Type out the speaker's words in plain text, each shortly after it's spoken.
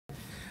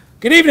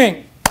Good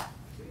evening.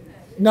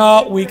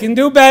 No, we can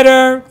do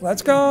better.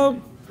 Let's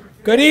go.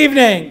 Good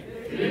evening.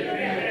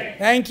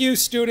 Thank you,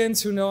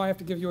 students who know I have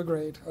to give you a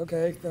grade.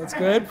 Okay, that's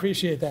good.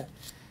 Appreciate that.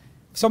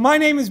 So my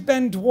name is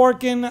Ben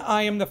Dworkin.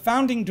 I am the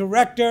founding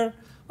director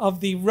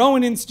of the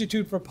Rowan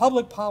Institute for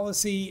Public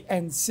Policy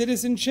and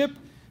Citizenship.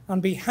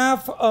 On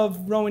behalf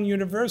of Rowan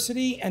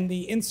University and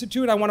the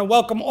Institute, I want to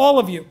welcome all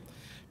of you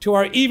to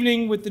our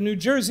evening with the New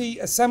Jersey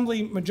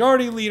Assembly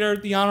Majority Leader,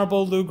 the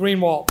Honorable Lou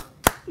Greenwald.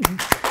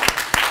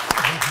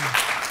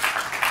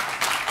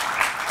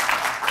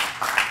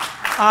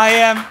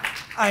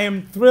 I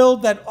am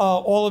thrilled that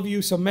all of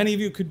you, so many of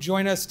you, could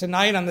join us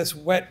tonight on this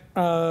wet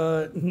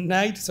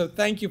night. So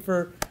thank you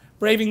for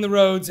braving the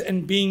roads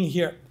and being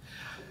here.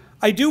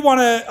 I do want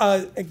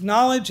to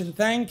acknowledge and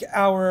thank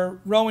our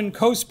Rowan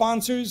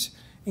co-sponsors,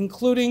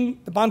 including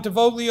the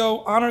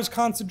Bentivoglio Honors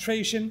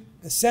Concentration,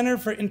 the Center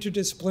for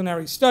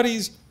Interdisciplinary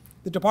Studies,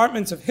 the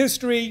Departments of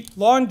History,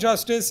 Law and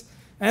Justice,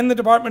 and the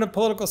Department of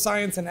Political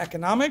Science and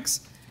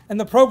Economics, and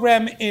the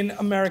program in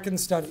American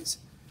Studies.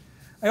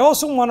 I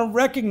also want to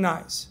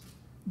recognize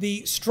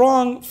the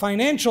strong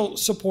financial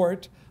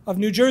support of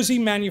New Jersey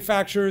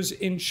Manufacturers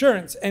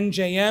Insurance,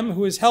 NJM,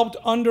 who has helped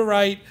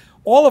underwrite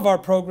all of our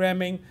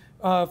programming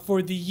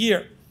for the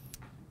year.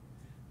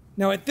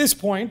 Now, at this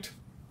point,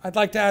 I'd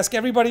like to ask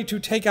everybody to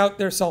take out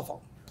their cell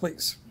phone,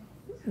 please.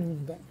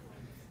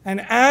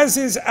 And as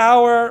is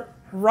our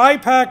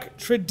RIPAC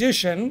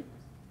tradition,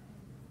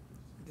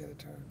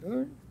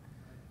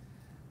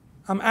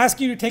 I'm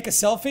asking you to take a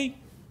selfie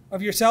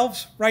of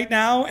yourselves right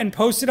now and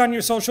post it on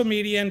your social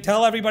media and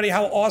tell everybody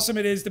how awesome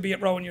it is to be at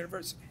Rowan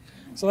University.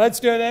 So let's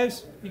do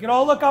this. You can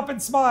all look up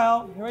and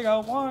smile. Here we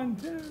go. 1,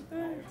 2, 3.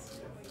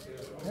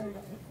 There you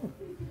go.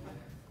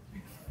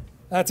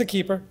 That's a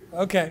keeper.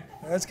 Okay,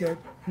 that's good.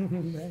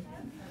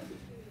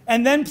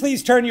 And then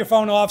please turn your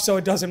phone off so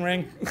it doesn't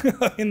ring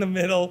in the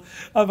middle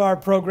of our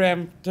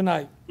program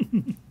tonight.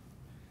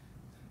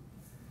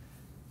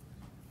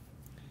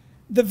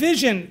 The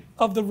vision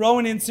of the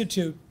Rowan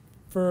Institute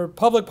for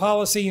Public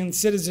Policy and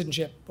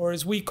Citizenship, or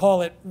as we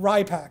call it,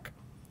 RIPAC,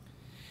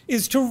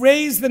 is to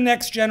raise the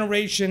next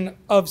generation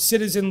of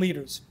citizen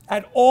leaders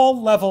at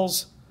all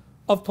levels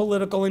of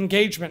political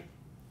engagement.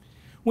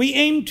 We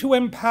aim to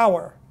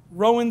empower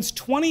Rowan's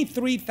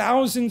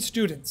 23,000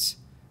 students,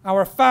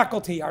 our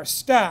faculty, our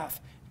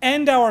staff,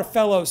 and our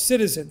fellow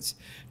citizens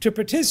to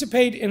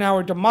participate in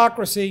our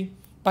democracy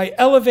by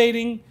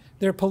elevating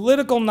their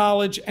political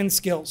knowledge and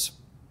skills.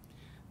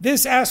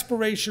 This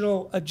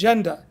aspirational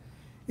agenda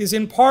is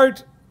in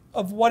part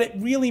of what it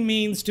really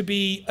means to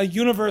be a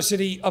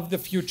university of the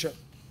future.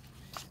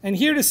 And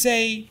here to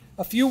say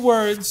a few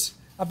words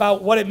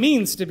about what it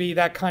means to be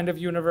that kind of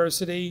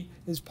university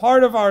is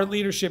part of our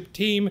leadership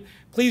team.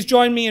 Please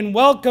join me in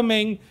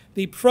welcoming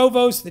the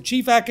Provost, the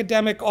Chief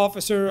Academic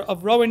Officer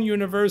of Rowan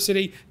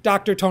University,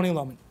 Dr. Tony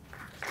Lohman.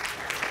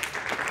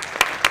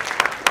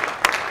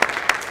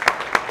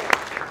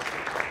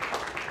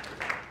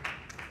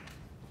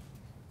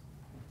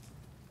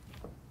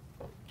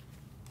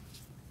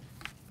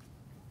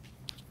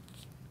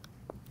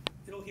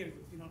 It'll hear you.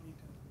 You don't need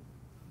to.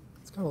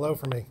 It's kind of low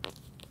for me.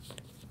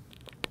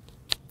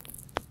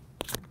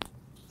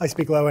 I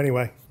speak low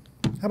anyway.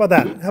 How about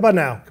that? How about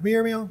now? Can we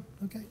hear me all?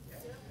 Okay.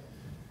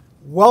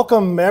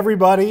 Welcome,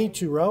 everybody,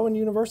 to Rowan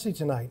University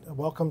tonight.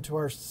 Welcome to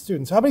our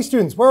students. How many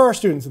students? Where are our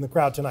students in the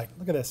crowd tonight?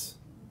 Look at this.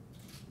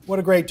 What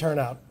a great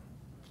turnout.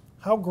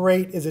 How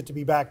great is it to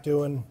be back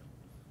doing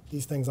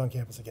these things on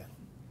campus again?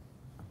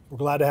 We're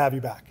glad to have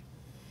you back.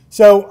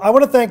 So I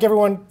want to thank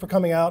everyone for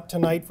coming out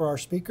tonight for our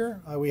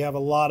speaker. We have a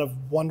lot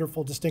of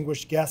wonderful,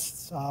 distinguished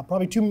guests,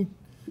 probably too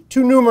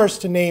numerous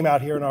to name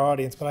out here in our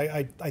audience, but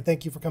I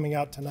thank you for coming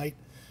out tonight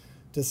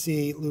to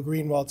see Lou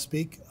Greenwald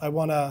speak. I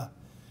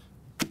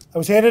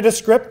was handed a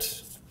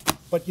script,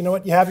 but you know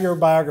what? You have your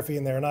biography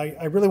in there, and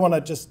I really want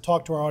to just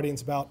talk to our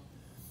audience about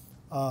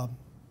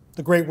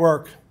the great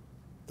work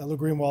that Lou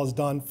Greenwald has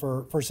done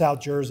for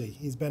South Jersey.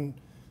 He's been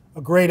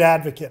a great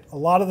advocate. A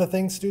lot of the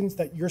things, students,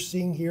 that you're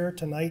seeing here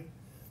tonight,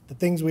 the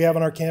things we have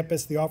on our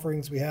campus, the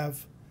offerings we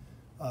have,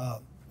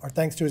 are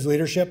thanks to his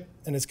leadership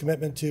and his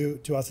commitment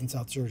to us in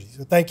South Jersey.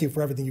 So thank you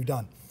for everything you've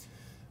done.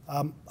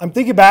 I'm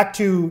thinking back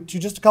to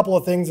just a couple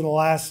of things in the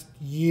last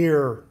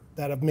year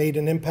that have made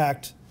an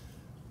impact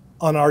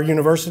on our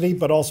university,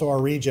 but also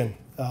our region.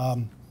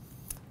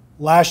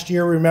 Last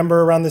year,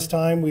 remember around this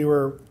time, we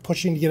were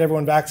pushing to get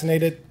everyone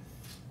vaccinated.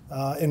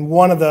 And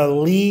one of the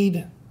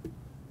lead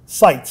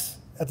sites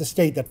at the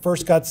state that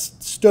first got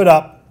stood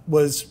up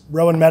was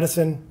Rowan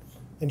Medicine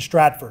in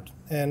Stratford.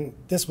 And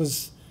this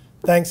was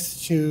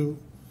thanks to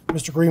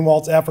Mr.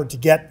 Greenwald's effort to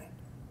get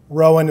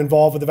Rowan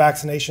involved with the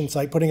vaccination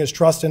site, putting his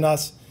trust in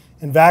us,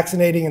 and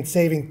vaccinating and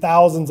saving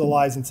thousands of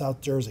lives in South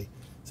Jersey.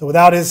 So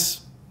without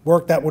his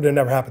work, that would have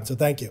never happened, so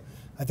thank you.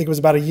 I think it was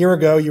about a year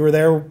ago, you were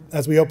there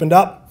as we opened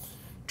up,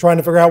 trying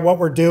to figure out what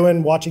we're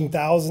doing, watching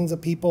thousands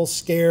of people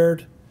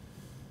scared,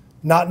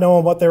 not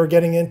knowing what they were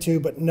getting into,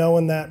 but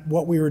knowing that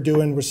what we were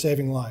doing was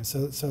saving lives.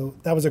 So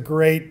that was a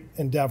great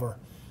endeavor.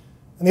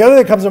 And the other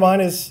that comes to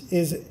mind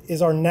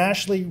is our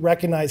nationally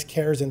recognized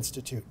CARES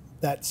Institute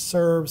that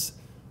serves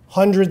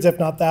hundreds, if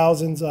not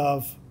thousands,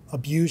 of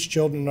abused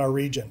children in our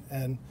region.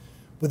 And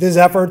with his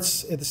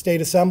efforts at the State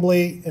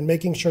Assembly and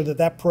making sure that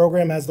that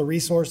program has the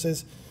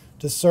resources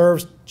to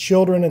serve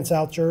children in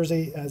South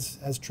Jersey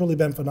has truly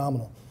been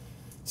phenomenal.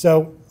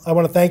 So I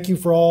want to thank you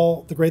for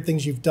all the great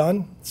things you've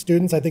done.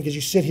 Students, I think as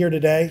you sit here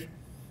today,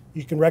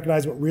 you can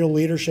recognize what real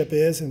leadership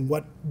is and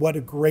what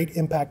a great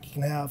impact you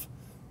can have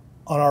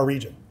on our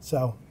region.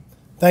 So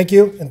thank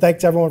you, and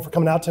thanks everyone for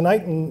coming out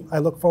tonight, and I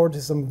look forward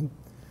to some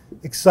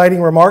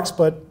exciting remarks,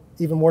 but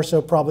even more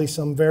so probably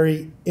some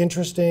very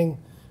interesting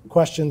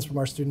questions from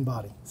our student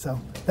body. So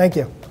thank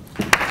you.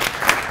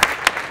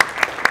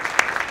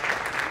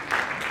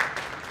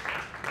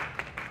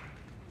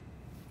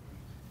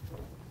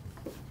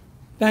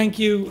 Thank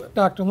you,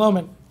 Dr.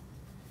 Lohman.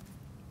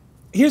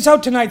 Here's how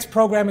tonight's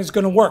program is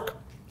going to work.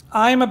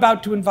 I am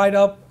about to invite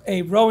up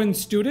a Rowan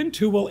student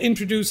who will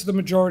introduce the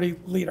Majority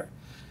Leader.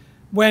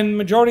 When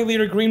Majority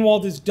Leader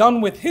Greenwald is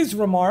done with his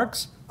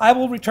remarks, I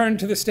will return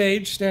to the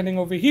stage standing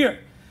over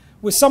here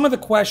with some of the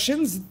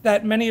questions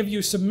that many of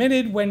you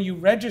submitted when you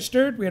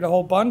registered. We had a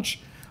whole bunch,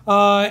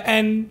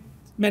 and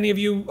many of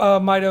you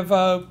might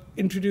have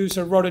introduced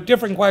or wrote a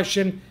different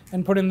question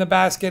and put in the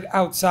basket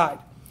outside.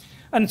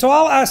 And so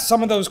I'll ask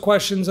some of those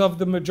questions of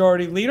the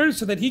Majority Leader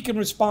so that he can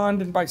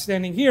respond and by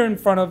standing here in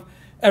front of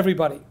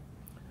everybody.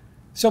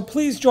 So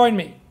please join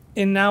me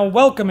in now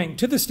welcoming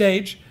to the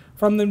stage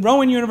from the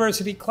Rowan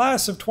University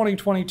class of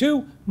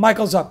 2022,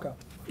 Michael Zupko.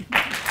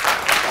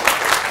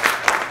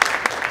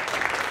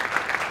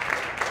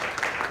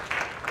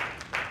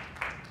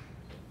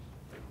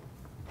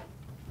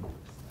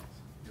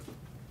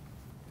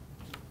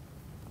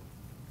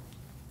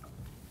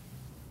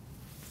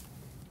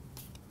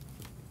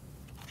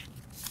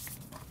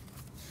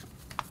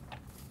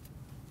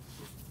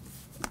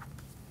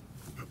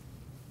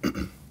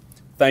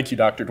 Thank you,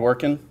 Dr.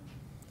 Dworkin.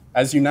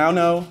 As you now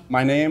know,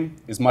 my name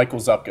is Michael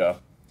Zupko.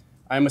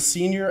 I am a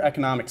senior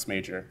economics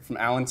major from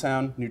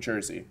Allentown, New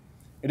Jersey.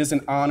 It is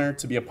an honor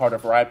to be a part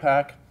of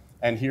RIPAC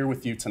and here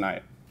with you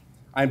tonight.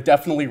 I am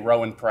definitely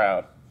Rowan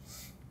proud.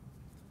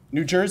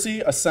 New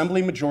Jersey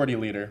Assembly Majority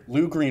Leader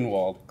Lou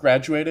Greenwald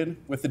graduated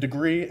with a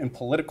degree in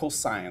political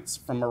science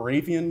from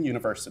Moravian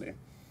University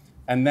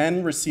and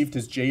then received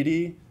his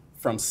JD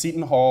from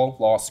Seton Hall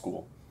Law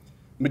School.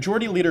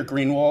 Majority Leader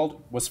Greenwald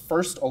was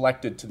first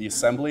elected to the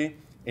Assembly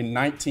in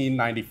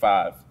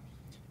 1995.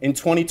 In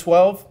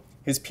 2012,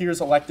 his peers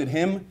elected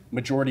him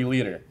Majority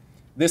Leader.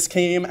 This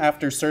came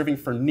after serving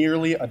for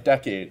nearly a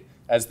decade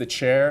as the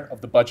chair of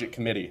the Budget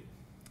Committee.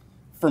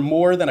 For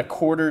more than a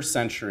quarter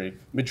century,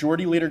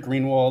 Majority Leader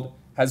Greenwald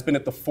has been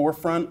at the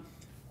forefront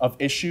of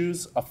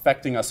issues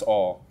affecting us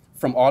all,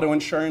 from auto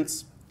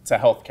insurance to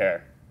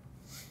healthcare.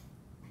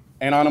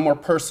 And on a more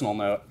personal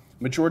note,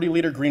 Majority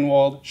Leader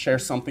Greenwald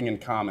shares something in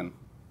common.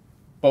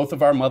 Both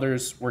of our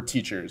mothers were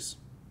teachers.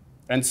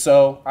 And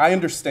so I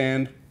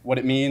understand what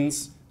it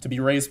means to be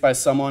raised by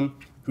someone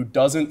who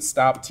doesn't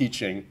stop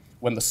teaching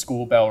when the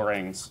school bell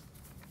rings.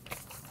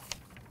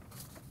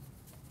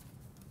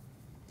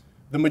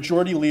 The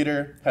Majority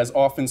Leader has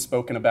often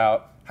spoken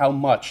about how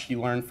much he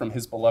learned from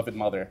his beloved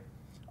mother,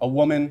 a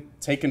woman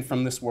taken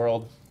from this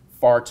world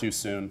far too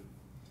soon.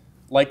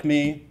 Like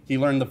me, he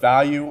learned the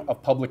value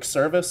of public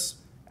service,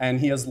 and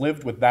he has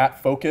lived with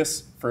that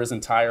focus for his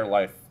entire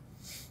life.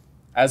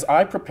 As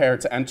I prepare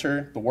to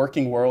enter the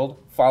working world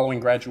following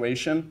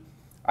graduation,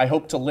 I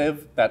hope to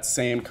live that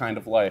same kind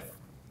of life.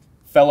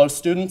 Fellow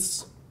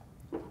students,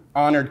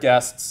 honored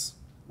guests,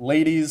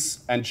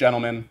 ladies and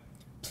gentlemen,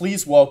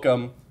 please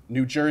welcome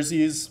New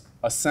Jersey's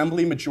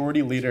Assembly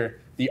Majority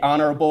Leader, the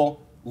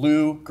Honorable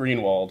Lou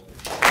Greenwald.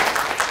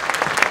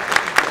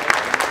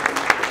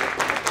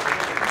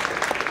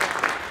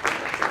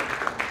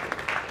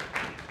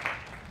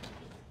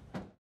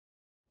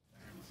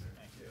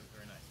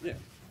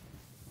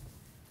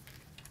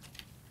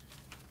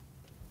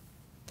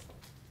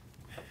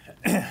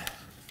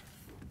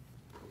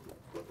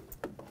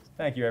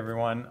 Thank you,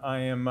 everyone.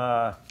 I'm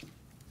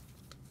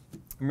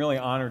really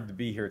honored to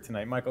be here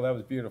tonight. Michael, that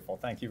was beautiful.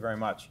 Thank you very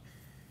much.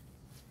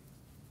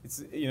 This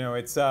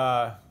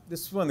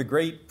is one of the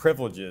great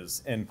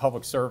privileges in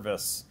public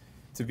service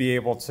to be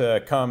able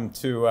to come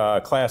to a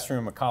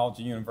classroom, a college,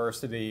 a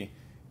university,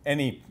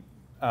 any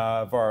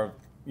of our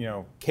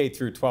K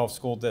through 12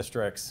 school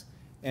districts,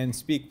 and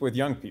speak with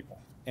young people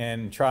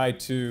and try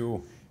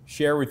to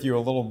share with you a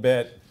little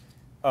bit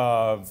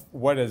of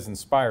what has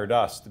inspired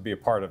us to be a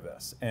part of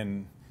this.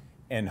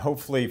 And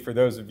hopefully for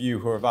those of you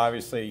who have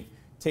obviously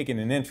taken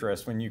an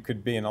interest when you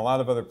could be in a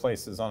lot of other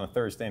places on a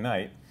Thursday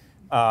night,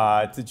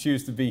 to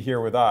choose to be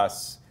here with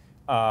us,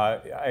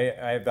 I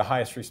have the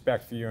highest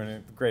respect for you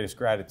and the greatest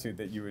gratitude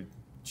that you would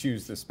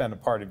choose to spend a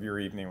part of your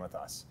evening with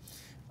us.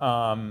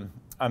 I'm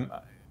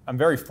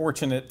very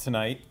fortunate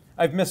tonight.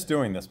 I've missed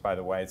doing this, by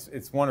the way.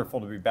 It's wonderful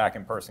to be back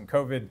in person.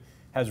 COVID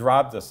has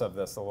robbed us of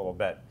this a little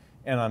bit,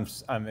 and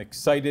I'm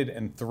excited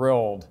and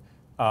thrilled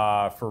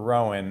for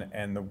Rowan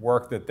and the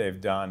work that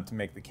they've done to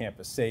make the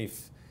campus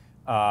safe,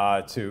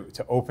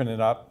 to open it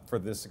up for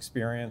this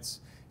experience.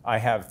 I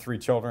have 3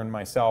 children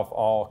myself,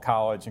 all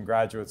college and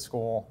graduate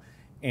school.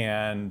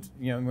 And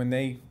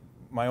when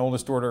my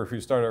oldest daughter,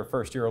 who started her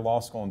first year of law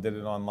school and did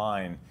it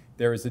online,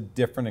 there is a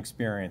different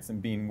experience than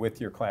being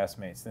with your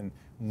classmates and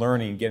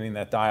learning, getting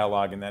that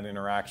dialogue and that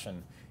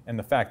interaction. And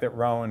the fact that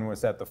Rowan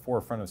was at the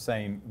forefront of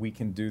saying, we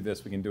can do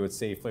this, we can do it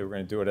safely, we're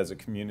going to do it as a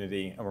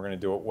community, and we're going to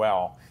do it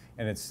well.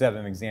 And it's set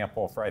an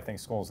example for, I think,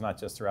 schools not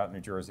just throughout New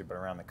Jersey, but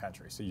around the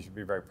country. So you should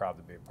be very proud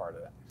to be a part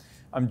of that.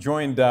 I'm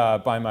joined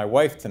by my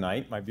wife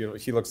tonight.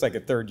 She looks like a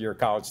third-year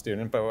college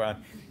student, but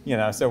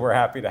so we're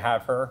happy to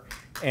have her.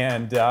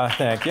 And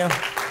thank you.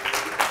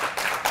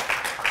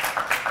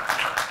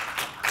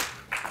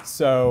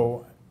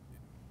 So,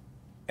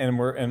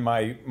 and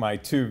my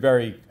 2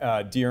 very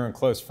dear and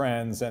close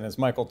friends, and as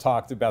Michael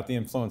talked about the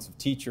influence of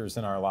teachers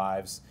in our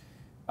lives,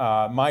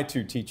 my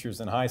 2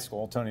 teachers in high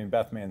school, Tony and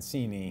Beth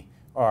Mancini,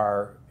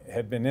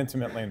 have been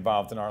intimately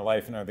involved in our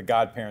life and are the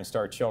godparents to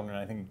our children.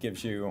 I think it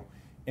gives you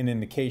an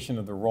indication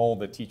of the role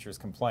that teachers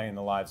can play in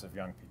the lives of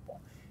young people.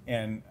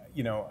 And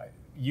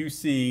you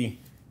see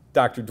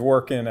Dr.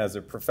 Dworkin as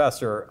a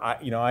professor.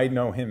 I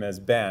know him as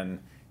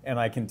Ben, and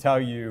I can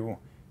tell you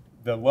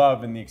the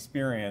love and the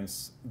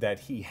experience that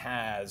he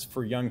has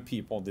for young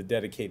people to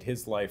dedicate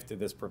his life to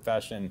this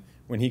profession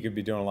when he could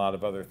be doing a lot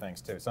of other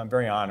things too. So I'm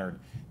very honored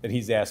that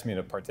he's asked me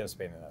to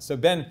participate in this. So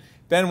Ben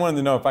wanted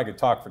to know if I could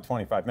talk for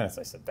 25 minutes.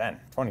 I said, Ben,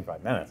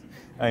 25 minutes?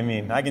 I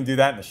mean, I can do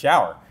that in the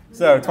shower.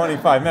 So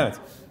 25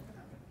 minutes.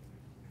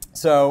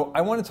 So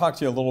I want to talk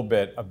to you a little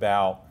bit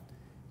about,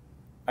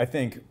 I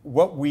think,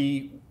 what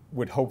we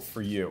would hope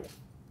for you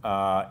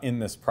in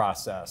this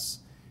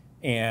process,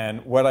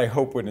 and what I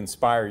hope would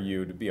inspire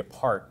you to be a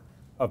part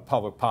of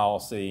public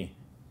policy,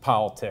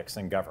 politics,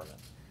 and government.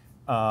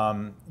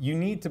 You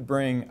need to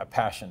bring a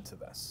passion to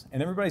this,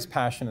 and everybody's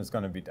passion is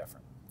going to be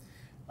different.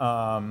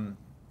 I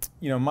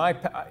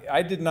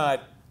did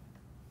not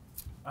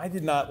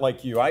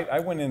like you. I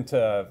went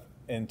into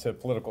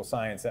political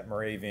science at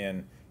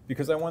Moravian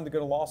because I wanted to go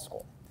to law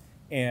school,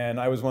 and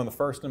I was one of the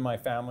first in my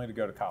family to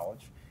go to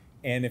college.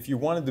 And if you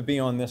wanted to be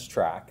on this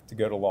track to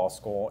go to law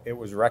school, it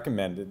was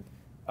recommended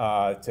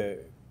to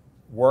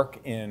work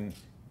in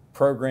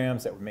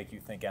programs that would make you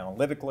think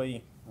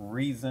analytically,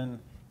 reason,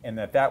 and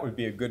that would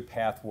be a good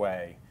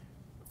pathway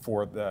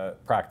for the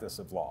practice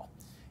of law.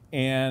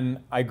 And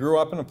I grew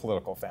up in a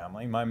political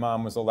family. My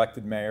mom was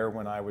elected mayor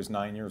when I was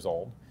 9 years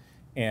old,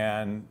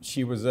 and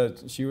she was a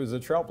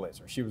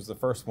trailblazer. She was the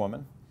first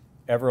woman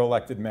ever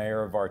elected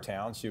mayor of our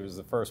town. She was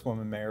the first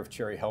woman mayor of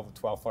Cherry Hill, the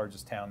 12th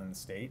largest town in the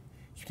state.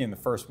 She became the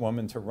first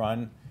woman to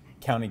run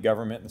county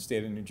government in the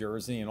state of New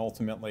Jersey, and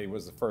ultimately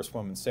was the first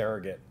woman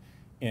surrogate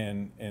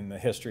in the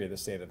history of the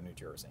state of New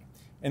Jersey.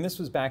 And this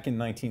was back in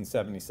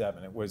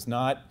 1977. It was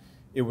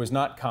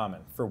not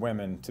common for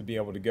women to be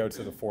able to go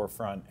to the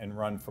forefront and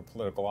run for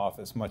political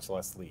office, much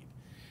less lead.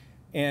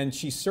 And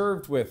she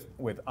served with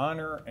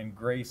honor and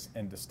grace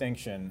and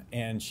distinction,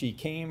 and she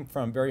came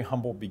from very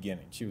humble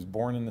beginnings. She was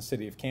born in the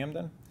city of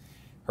Camden.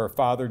 Her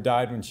father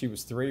died when she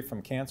was 3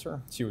 from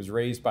cancer. She was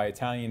raised by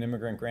Italian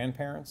immigrant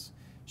grandparents.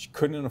 She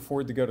couldn't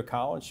afford to go to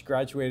college. She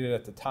graduated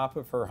at the top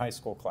of her high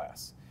school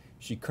class.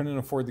 She couldn't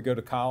afford to go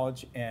to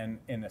college, and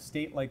in a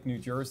state like New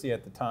Jersey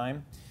at the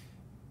time,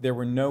 there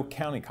were no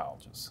county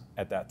colleges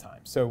at that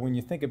time. So when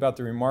you think about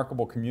the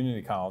remarkable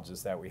community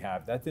colleges that we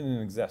have, that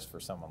didn't exist for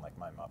someone like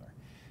my mother.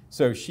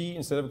 So she,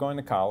 instead of going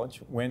to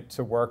college, went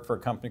to work for a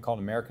company called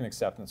American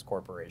Acceptance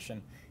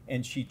Corporation,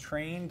 and she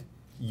trained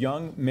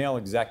young male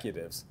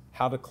executives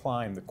how to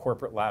climb the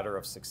corporate ladder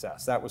of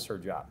success. That was her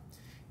job.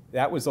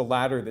 That was a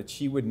ladder that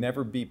she would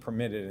never be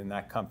permitted in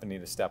that company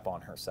to step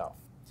on herself.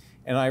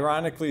 And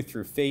ironically,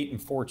 through fate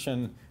and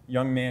fortune, a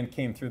young man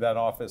came through that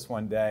office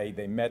one day.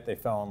 They met, they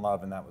fell in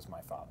love, and that was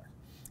my father.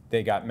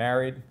 They got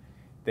married.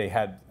 They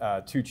had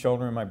 2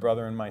 children, my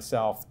brother and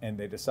myself, and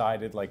they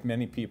decided, like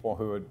many people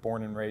who had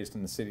born and raised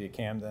in the city of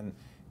Camden,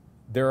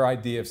 their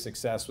idea of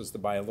success was to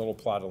buy a little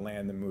plot of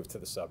land and move to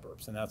the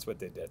suburbs, and that's what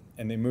they did.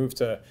 And they moved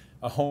to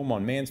a home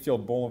on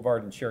Mansfield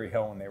Boulevard in Cherry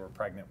Hill when they were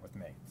pregnant with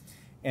me.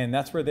 And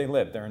that's where they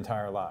lived their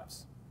entire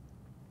lives.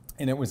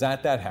 And it was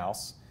at that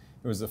house,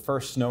 it was the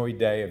first snowy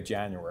day of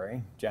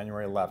January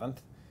 11th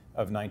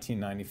of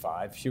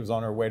 1995. She was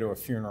on her way to a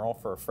funeral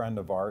for a friend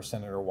of ours,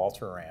 Senator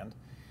Walter Rand,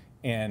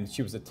 and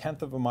she was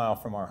 1/10 of a mile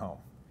from our home.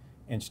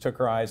 And she took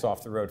her eyes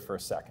off the road for a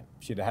second.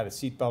 She'd have had a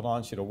seatbelt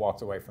on, she'd have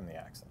walked away from the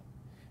accident.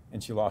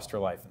 And she lost her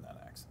life in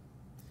that accident.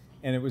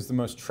 And it was the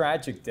most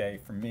tragic day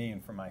for me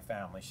and for my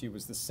family. She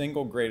was the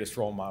single greatest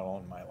role model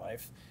in my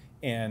life.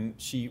 And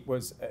she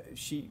was,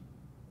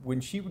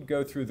 when she would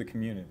go through the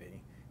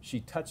community,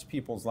 she touched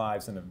people's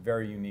lives in a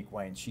very unique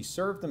way. And she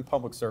served in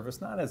public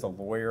service, not as a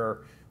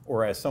lawyer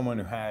or as someone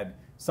who had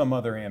some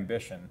other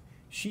ambition.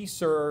 She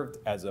served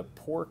as a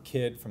poor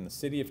kid from the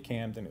city of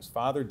Camden whose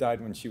father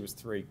died when she was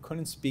 3,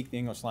 couldn't speak the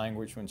English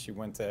language when she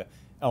went to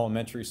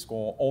elementary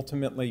school,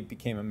 ultimately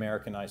became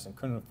Americanized and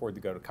couldn't afford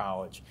to go to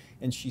college.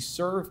 And she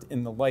served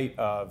in the light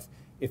of,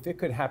 if it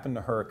could happen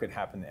to her, it could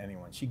happen to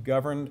anyone. She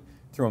governed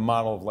through a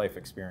model of life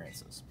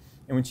experiences.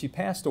 And when she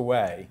passed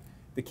away,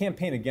 the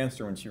campaign against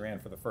her when she ran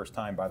for the first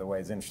time, by the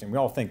way, is interesting. We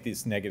all think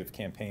these negative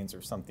campaigns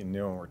are something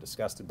new and we're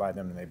disgusted by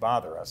them and they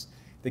bother us.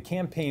 The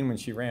campaign when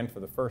she ran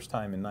for the first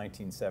time in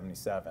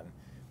 1977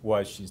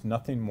 was, she's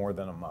nothing more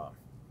than a mom.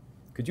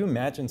 Could you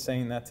imagine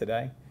saying that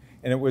today?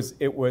 And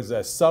it was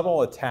a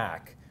subtle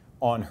attack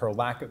on her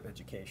lack of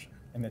education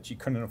and that she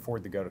couldn't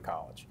afford to go to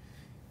college.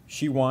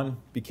 She won,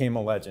 became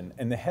a legend,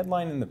 and the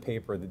headline in the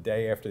paper the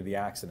day after the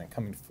accident,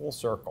 coming full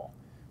circle,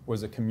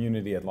 was a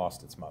community had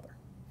lost its mother.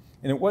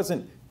 And it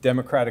wasn't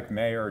Democratic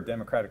mayor or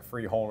Democratic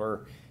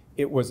freeholder,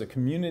 it was a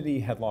community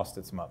had lost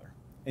its mother.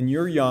 And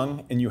you're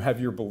young and you have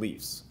your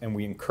beliefs, and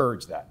we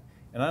encourage that.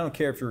 And I don't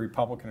care if you're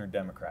Republican or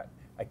Democrat,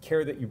 I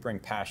care that you bring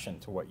passion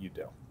to what you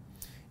do.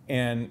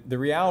 And the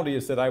reality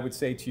is that I would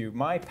say to you,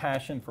 my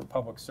passion for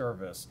public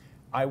service,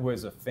 I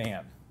was a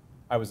fan.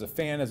 I was a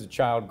fan as a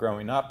child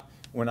growing up.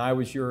 When I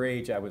was your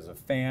age, I was a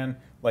fan.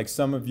 Like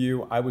some of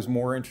you, I was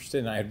more interested,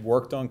 and I had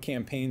worked on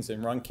campaigns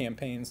and run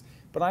campaigns,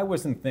 but I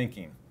wasn't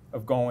thinking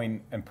of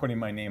going and putting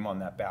my name on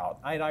that ballot.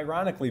 I had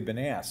ironically been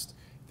asked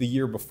the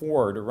year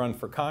before to run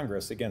for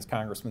Congress against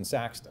Congressman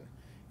Saxton.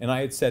 And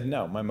I had said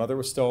no. My mother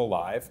was still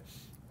alive.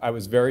 I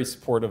was very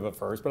supportive of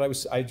hers,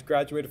 but I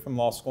graduated from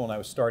law school and I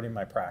was starting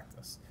my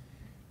practice.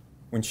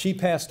 When she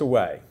passed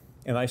away,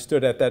 and I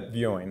stood at that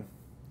viewing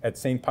at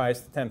St.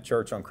 Pius X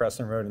Church on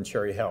Crescent Road in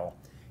Cherry Hill,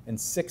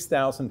 and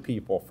 6,000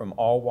 people from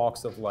all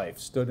walks of life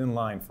stood in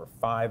line for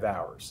 5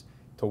 hours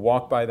to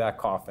walk by that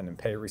coffin and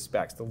pay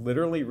respects, to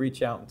literally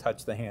reach out and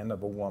touch the hand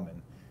of a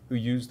woman who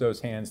used those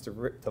hands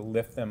to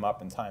lift them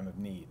up in time of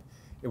need.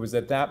 It was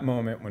at that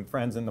moment when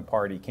friends in the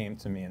party came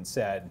to me and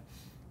said,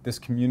 this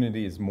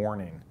community is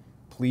mourning,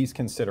 please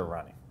consider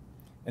running.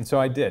 And so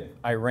I did.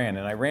 I ran,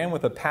 and I ran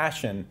with a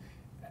passion.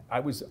 I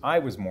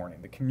was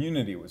mourning, the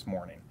community was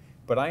mourning,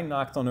 but I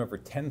knocked on over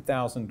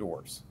 10,000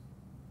 doors.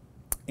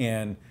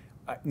 And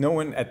no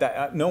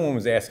one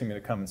was asking me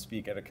to come and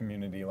speak at a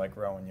community like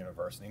Rowan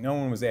University. No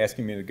one was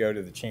asking me to go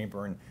to the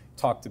chamber and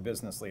talk to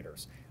business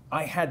leaders.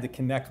 I had to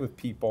connect with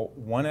people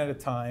one at a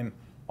time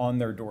on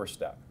their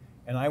doorstep.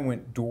 And I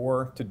went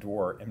door to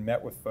door and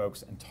met with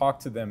folks and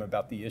talked to them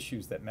about the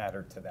issues that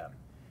mattered to them.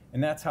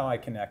 And that's how I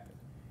connected.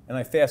 And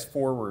I fast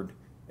forward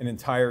an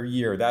entire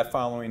year. That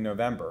following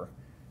November,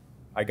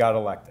 I got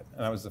elected.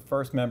 And I was the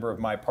first member of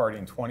my party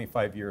in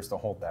 25 years to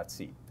hold that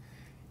seat.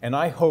 And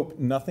I hope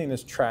nothing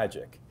as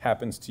tragic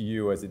happens to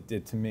you as it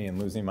did to me in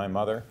losing my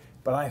mother,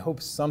 but I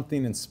hope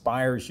something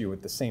inspires you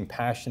with the same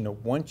passion to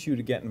want you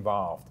to get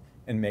involved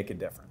and make a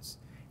difference.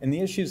 And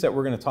the issues that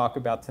we're going to talk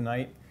about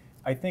tonight,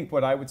 I think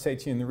what I would say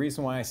to you, and the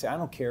reason why I say I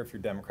don't care if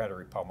you're Democrat or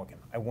Republican,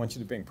 I want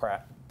you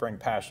to bring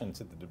passion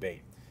to the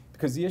debate.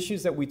 Because the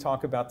issues that we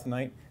talk about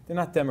tonight, they're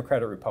not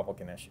Democrat or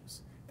Republican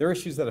issues. They're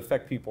issues that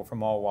affect people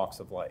from all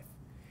walks of life.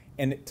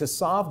 And to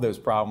solve those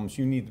problems,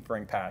 you need to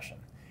bring passion.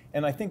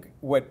 And I think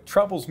what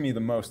troubles me the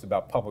most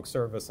about public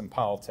service and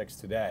politics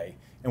today,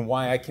 and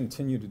why I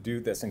continue to do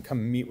this and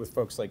come meet with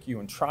folks like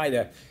you and try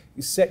to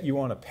set you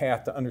on a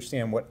path to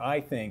understand what I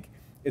think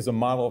is a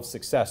model of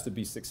success to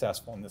be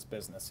successful in this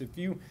business. If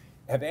you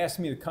have asked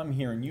me to come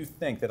here and you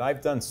think that I've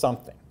done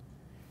something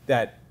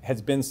that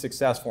has been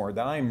successful, or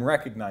that I am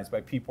recognized by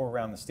people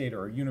around the state,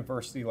 or a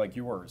university like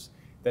yours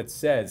that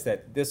says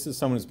that this is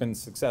someone who's been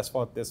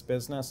successful at this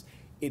business,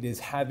 it is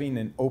having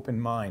an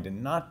open mind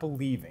and not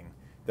believing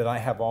that I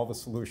have all the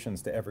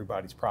solutions to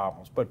everybody's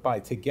problems, but by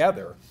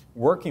together,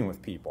 working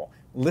with people,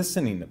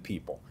 listening to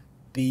people,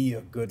 be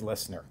a good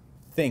listener,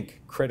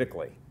 think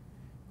critically.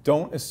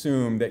 Don't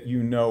assume that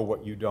you know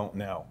what you don't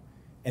know,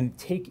 and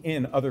take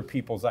in other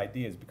people's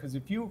ideas, because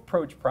if you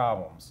approach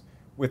problems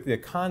with the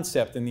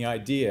concept and the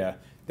idea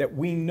that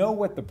we know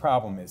what the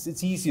problem is,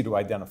 it's easy to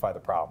identify the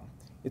problem.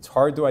 It's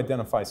hard to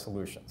identify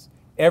solutions.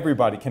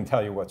 Everybody can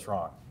tell you what's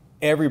wrong.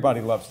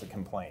 Everybody loves to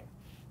complain.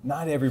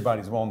 Not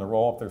everybody's willing to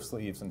roll up their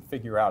sleeves and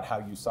figure out how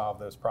you solve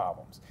those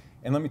problems.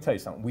 And let me tell you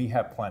something, we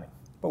have plenty,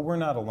 but we're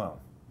not alone.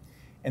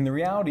 And the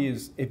reality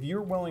is, if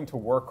you're willing to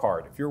work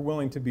hard, if you're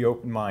willing to be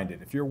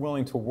open-minded, if you're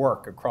willing to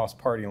work across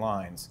party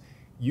lines,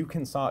 you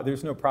can solve,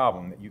 there's no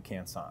problem that you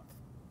can't solve.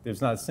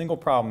 There's not a single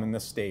problem in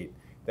this state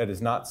that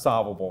is not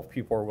solvable if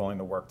people are willing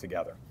to work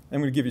together.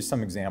 I'm going to give you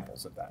some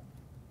examples of that.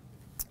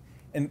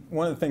 And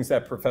one of the things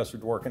that Professor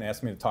Dworkin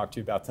asked me to talk to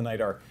you about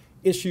tonight are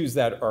issues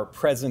that are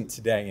present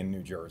today in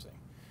New Jersey.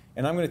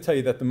 And I'm going to tell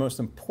you that the most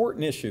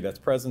important issue that's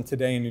present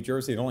today in New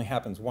Jersey, it only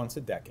happens once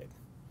a decade,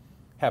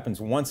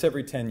 happens once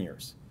every 10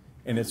 years,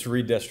 and it's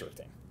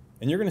redistricting.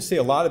 And you're going to see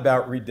a lot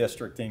about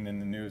redistricting in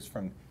the news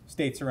from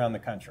states around the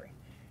country.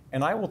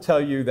 And I will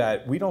tell you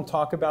that we don't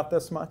talk about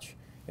this much,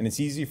 and it's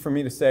easy for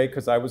me to say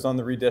because I was on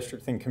the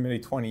redistricting committee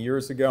 20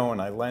 years ago,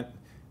 and I lent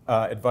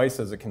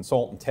advice as a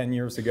consultant 10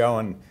 years ago,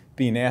 and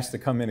being asked to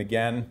come in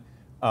again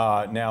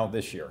now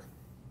this year.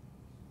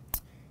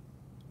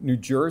 New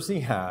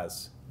Jersey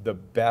has the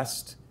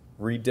best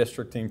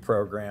redistricting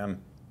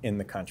program in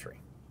the country.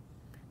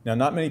 Now,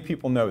 not many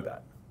people know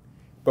that,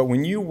 but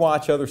when you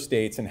watch other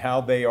states and how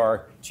they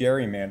are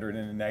gerrymandered in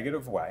a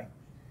negative way,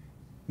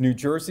 New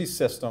Jersey's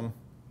system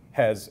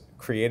has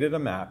created a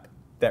map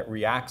that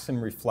reacts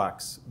and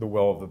reflects the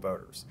will of the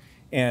voters.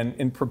 And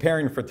in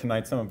preparing for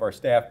tonight, some of our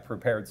staff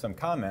prepared some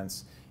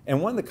comments.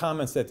 And one of the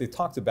comments that they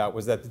talked about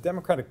was that the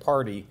Democratic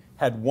Party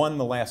had won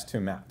the last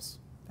 2 maps.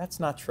 That's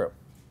not true.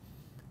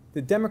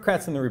 The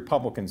Democrats and the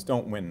Republicans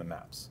don't win the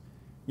maps.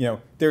 You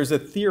know, there's a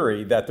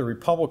theory that the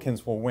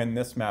Republicans will win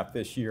this map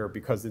this year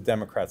because the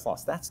Democrats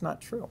lost. That's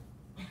not true.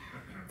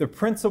 The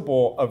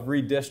principle of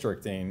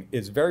redistricting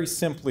is very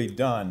simply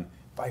done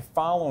by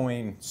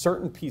following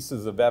certain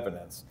pieces of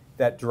evidence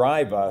that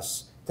drive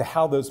us to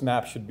how those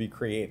maps should be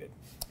created.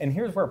 And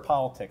here's where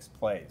politics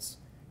plays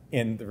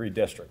in the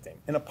redistricting,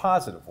 in a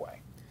positive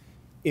way.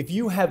 If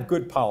you have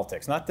good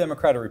politics, not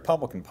Democrat or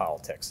Republican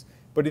politics,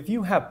 but if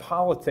you have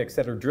politics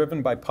that are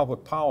driven by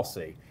public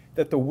policy,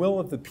 that the will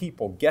of the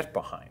people get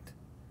behind,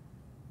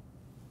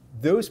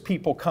 those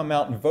people come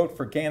out and vote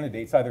for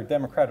candidates, either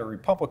Democrat or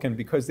Republican,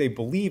 because they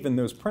believe in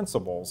those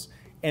principles,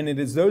 and it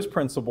is those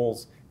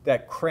principles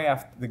that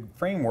craft the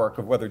framework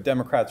of whether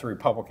Democrats or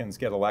Republicans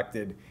get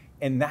elected,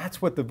 and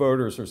that's what the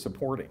voters are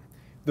supporting.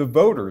 The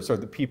voters are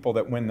the people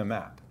that win the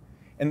map.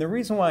 And the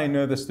reason why I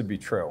know this to be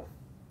true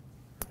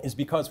is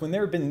because when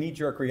there have been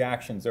knee-jerk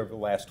reactions over the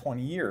last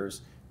 20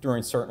 years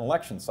during certain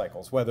election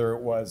cycles, whether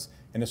it was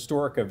an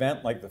historic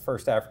event like the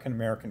first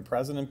African-American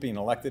president being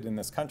elected in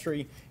this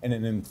country and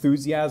an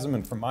enthusiasm,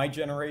 and for my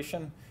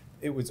generation,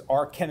 it was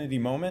our Kennedy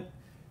moment,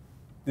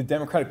 the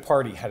Democratic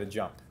Party had to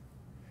jump.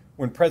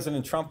 When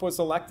President Trump was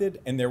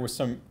elected and there was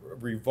some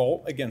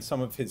revolt against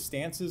some of his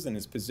stances and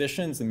his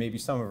positions and maybe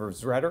some of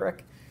his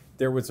rhetoric,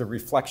 there was a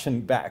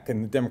reflection back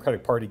and the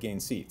Democratic Party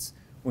gained seats.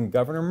 When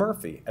Governor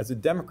Murphy, as a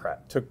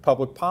Democrat, took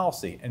public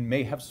policy and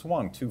may have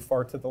swung too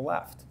far to the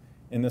left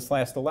in this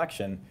last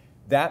election,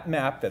 that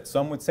map that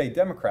some would say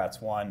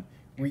Democrats won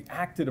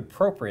reacted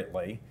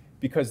appropriately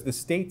because the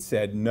state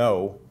said,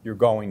 no, you're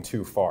going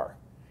too far.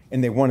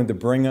 And they wanted to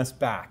bring us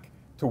back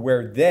to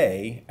where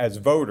they, as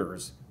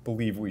voters,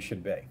 believe we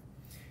should be.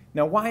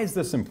 Now, why is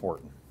this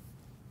important?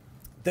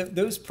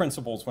 Those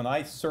principles, when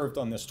I served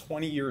on this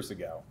 20 years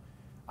ago,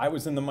 I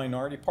was in the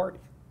minority party.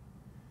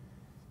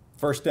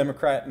 First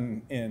Democrat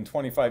in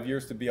 25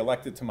 years to be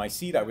elected to my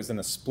seat. I was in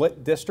a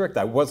split district.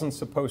 I wasn't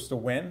supposed to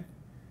win.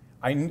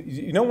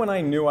 You know when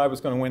I knew I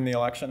was going to win the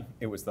election?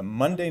 It was the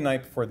Monday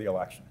night before the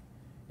election.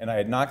 And I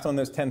had knocked on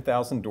those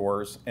 10,000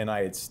 doors, and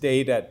I had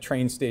stayed at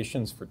train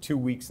stations for 2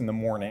 weeks in the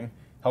morning,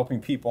 helping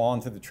people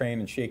onto the train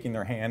and shaking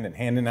their hand and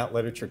handing out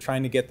literature,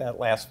 trying to get that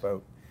last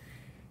vote.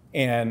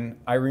 And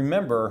I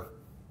remember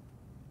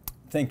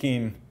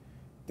thinking,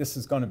 this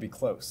is going to be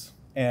close.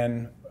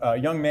 And a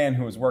young man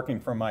who was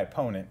working for my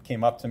opponent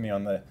came up to me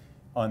on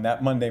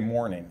that Monday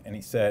morning, and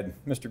he said,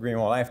 Mr.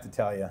 Greenwald, I have to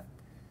tell you,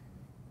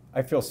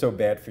 I feel so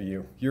bad for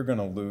you. You're going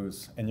to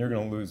lose, and you're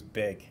going to lose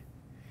big.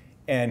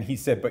 And he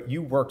said, but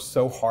you work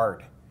so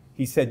hard.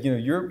 He said, you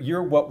know,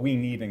 you're what we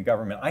need in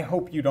government. I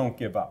hope you don't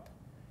give up.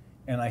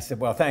 And I said,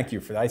 well, thank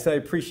you for that. I said, I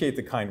appreciate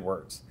the kind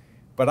words.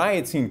 But I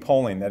had seen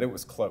polling that it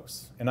was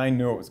close, and I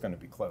knew it was going to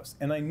be close.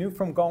 And I knew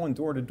from going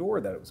door to door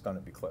that it was going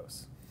to be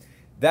close.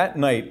 That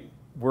night,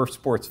 we're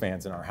sports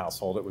fans in our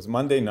household. It was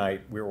Monday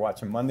night. We were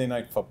watching Monday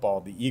Night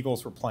Football. The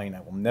Eagles were playing. I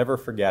will never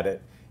forget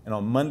it. And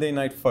on Monday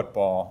Night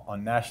Football,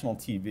 on national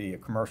TV, a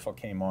commercial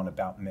came on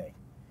about me.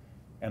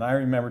 And I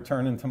remember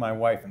turning to my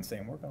wife and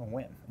saying, we're going to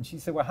win. And she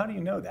said, well, how do you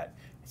know that?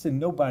 I said,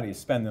 nobody is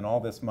spending all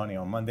this money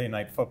on Monday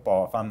Night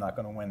Football if I'm not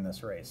going to win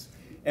this race.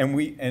 And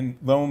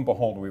lo and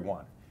behold, we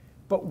won.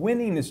 But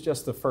winning is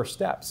just the first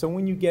step. So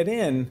when you get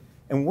in,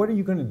 and what are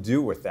you going to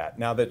do with that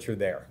now that you're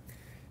there?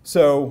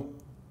 So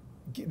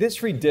this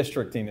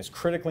redistricting is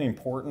critically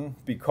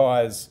important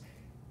because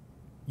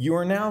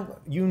you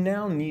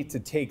now need to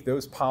take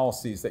those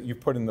policies that you've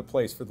put into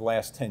place for the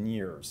last 10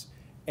 years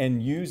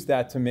and use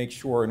that to make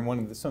sure,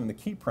 and some of the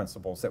key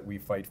principles that we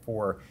fight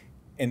for,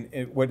 and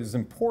what is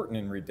important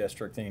in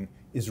redistricting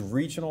is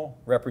regional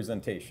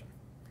representation.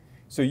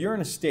 So you're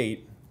in a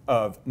state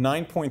of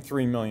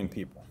 9.3 million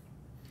people.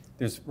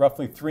 There's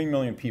roughly 3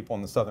 million people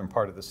in the southern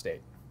part of the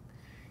state.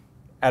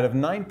 Out of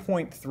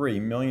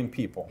 9.3 million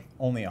people,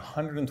 only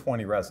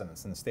 120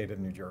 residents in the state of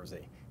New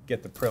Jersey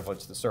get the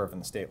privilege to serve in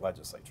the state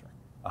legislature.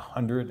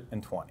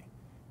 120.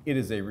 It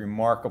is a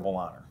remarkable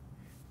honor.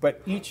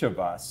 But each of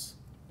us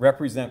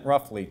represent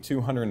roughly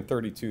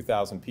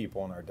 232,000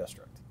 people in our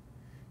district.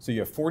 So you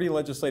have 40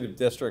 legislative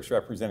districts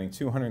representing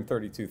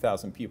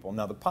 232,000 people.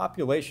 Now the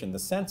population, the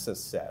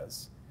census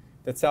says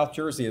that South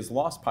Jersey has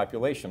lost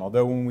population,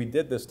 although when we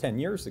did this 10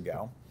 years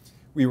ago,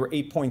 we were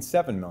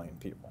 8.7 million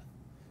people.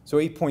 So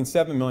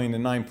 8.7 million to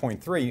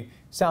 9.3,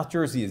 South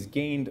Jersey has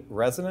gained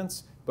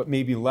residents, but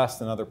maybe less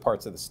than other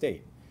parts of the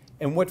state.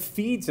 And what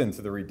feeds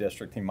into the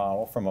redistricting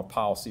model from a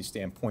policy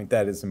standpoint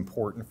that is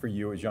important for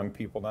you as young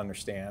people to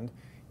understand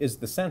is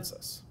the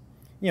census.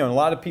 You know, a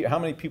lot of people, how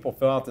many people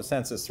fill out the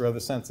census, throw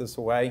the census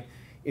away?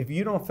 If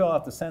you don't fill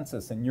out the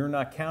census and you're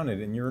not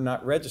counted and you're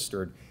not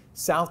registered,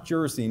 South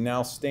Jersey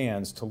now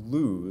stands to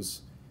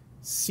lose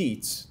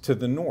seats to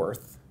the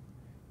north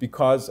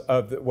because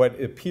of what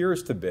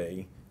appears to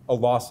be a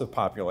loss of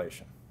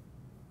population.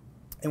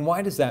 And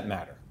why does that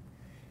matter?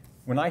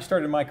 When I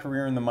started my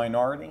career in the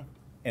minority,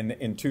 And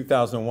in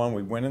 2001,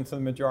 we went into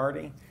the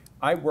majority.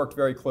 I worked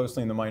very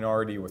closely in the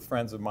minority with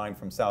friends of mine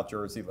from South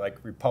Jersey, like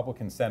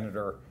Republican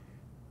Senator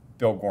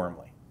Bill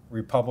Gormley,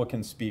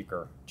 Republican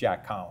Speaker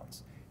Jack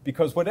Collins.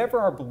 Because whatever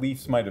our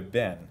beliefs might have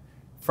been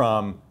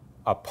from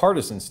a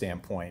partisan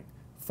standpoint,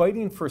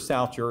 fighting for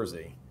South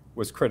Jersey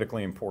was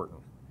critically important.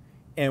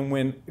 And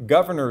when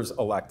governors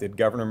elected,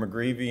 Governor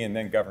McGreevey and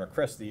then Governor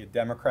Christie, a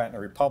Democrat and a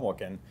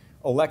Republican,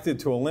 elected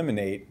to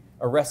eliminate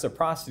a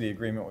reciprocity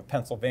agreement with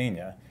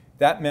Pennsylvania,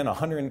 that meant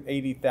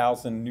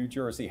 180,000 New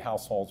Jersey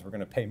households were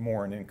going to pay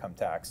more in income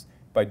tax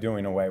by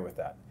doing away with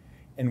that.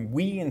 And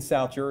we in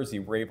South Jersey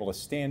were able to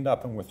stand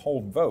up and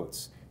withhold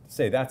votes to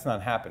say that's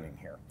not happening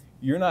here.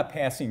 You're not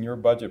passing your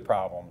budget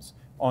problems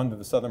onto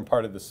the southern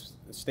part of the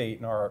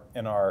state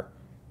and our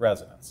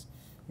residents.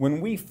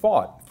 When we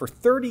fought for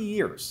 30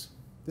 years,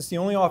 this is the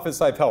only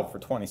office I've held for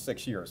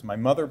 26 years. My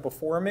mother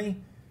before me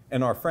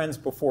and our friends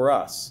before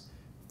us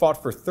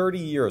fought for 30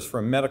 years for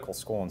a medical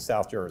school in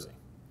South Jersey.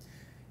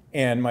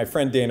 And my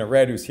friend Dana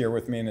Red, who's here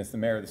with me and is the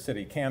mayor of the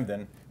city of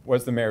Camden,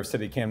 was the mayor of the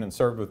city of Camden,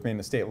 served with me in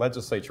the state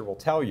legislature, will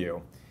tell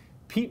you,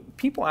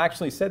 people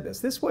actually said this.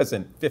 This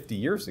wasn't 50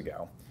 years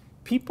ago.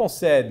 People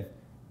said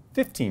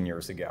 15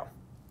 years ago,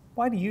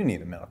 why do you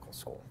need a medical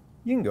school?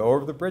 You can go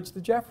over the bridge to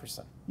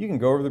Jefferson. You can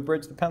go over the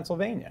bridge to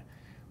Pennsylvania.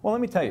 Well,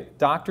 let me tell you,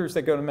 doctors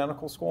that go to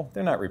medical school,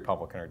 they're not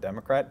Republican or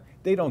Democrat.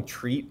 They don't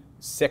treat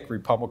sick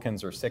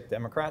Republicans or sick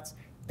Democrats.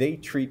 They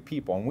treat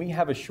people. And we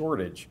have a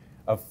shortage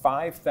of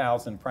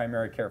 5,000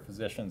 primary care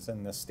physicians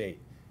in this state.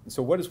 And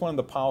so what is one of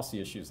the policy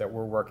issues that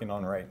we're working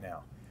on right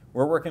now?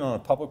 We're working on a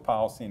public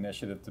policy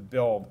initiative to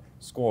build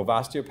a School of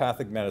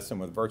Osteopathic Medicine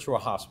with Virtua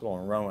Hospital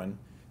in Rowan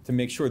to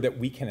make sure that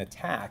we can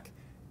attack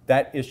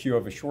that issue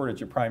of a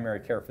shortage of primary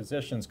care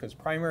physicians, because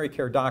primary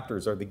care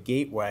doctors are the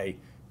gateway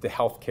to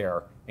health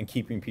care and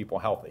keeping people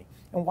healthy.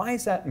 And why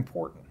is that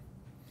important?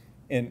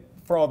 And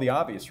for all the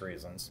obvious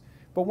reasons.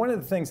 But one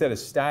of the things that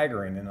is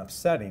staggering and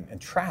upsetting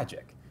and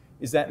tragic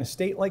is that in a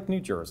state like New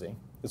Jersey,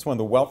 it's one of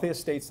the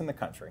wealthiest states in the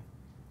country,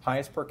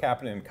 highest per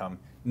capita income,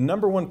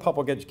 #1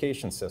 public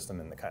education system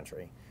in the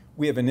country,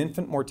 we have an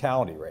infant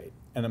mortality rate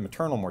and a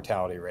maternal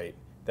mortality rate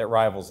that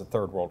rivals a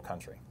third world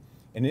country.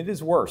 And it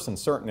is worse in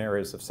certain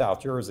areas of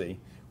South Jersey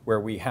where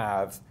we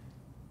have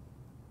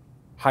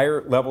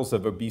higher levels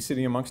of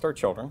obesity amongst our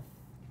children,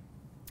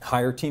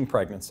 higher teen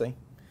pregnancy.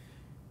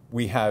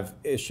 We have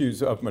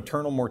issues of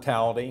maternal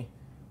mortality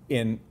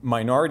in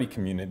minority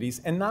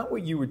communities, and not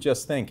what you would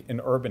just think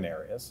in urban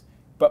areas,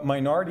 but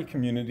minority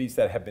communities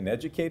that have been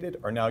educated,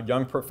 are now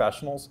young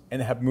professionals,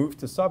 and have moved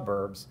to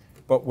suburbs,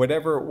 but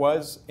whatever it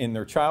was in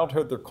their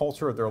childhood, their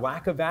culture, or their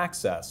lack of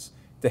access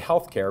to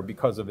health care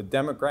because of a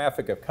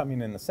demographic of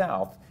coming in the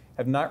South,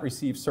 have not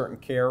received certain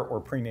care or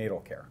prenatal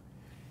care.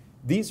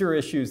 These are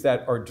issues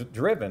that are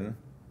driven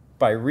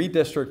by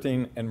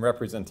redistricting and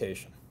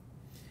representation.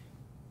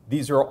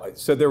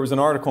 So there was an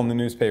article in the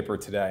newspaper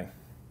today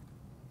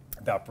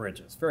about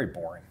bridges, very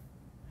boring,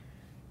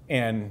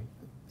 and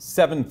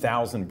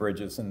 7,000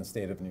 bridges in the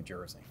state of New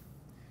Jersey.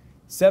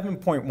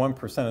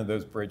 7.1% of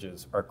those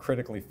bridges are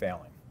critically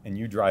failing, and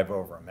you drive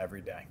over them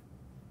every day.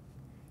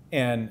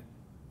 And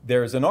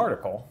there's an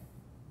article,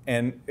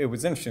 and it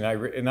was interesting, I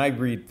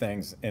read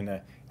things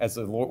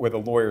with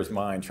a lawyer's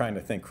mind, trying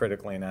to think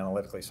critically and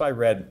analytically. So I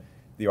read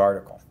the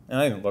article, and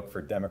I didn't look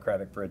for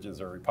Democratic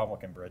bridges or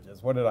Republican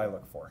bridges. What did I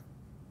look for?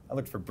 I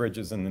looked for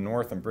bridges in the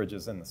north and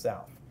bridges in the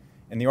south.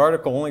 And the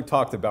article only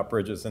talked about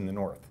bridges in the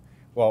north.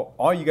 Well,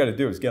 all you got to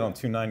do is get on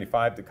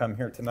 295 to come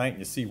here tonight, and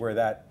you see where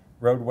that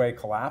roadway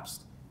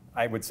collapsed.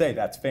 I would say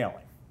that's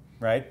failing,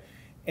 right?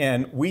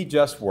 And we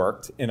just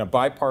worked in a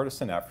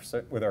bipartisan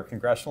effort with our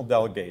congressional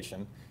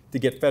delegation to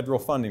get federal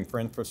funding for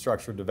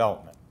infrastructure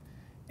development.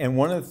 And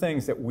one of the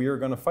things that we are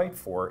going to fight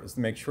for is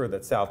to make sure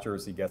that South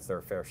Jersey gets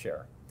their fair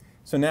share.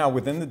 So now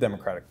within the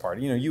Democratic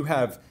Party, you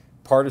have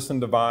partisan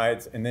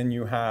divides, and then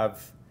you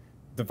have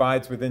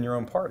divides within your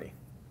own party.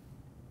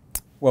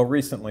 Well,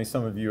 recently,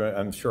 some of you,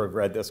 I'm sure, have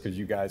read this because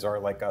you guys are,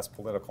 like us,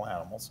 political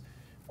animals.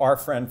 Our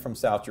friend from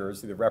South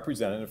Jersey, the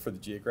representative for the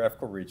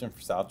geographical region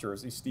for South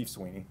Jersey, Steve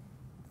Sweeney,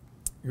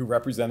 who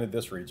represented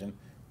this region,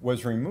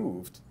 was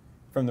removed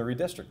from the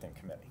redistricting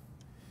committee.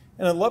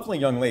 And a lovely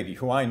young lady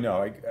who I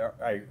know,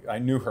 I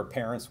knew her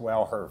parents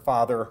well. Her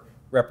father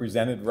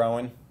represented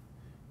Rowan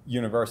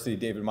University,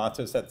 David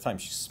Matos at the time.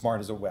 She's smart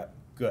as a whip,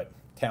 good,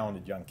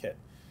 talented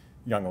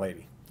young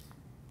lady.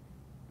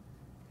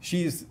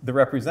 She's the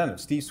representative.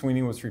 Steve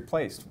Sweeney was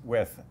replaced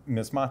with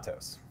Ms.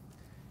 Matos.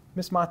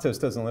 Ms. Matos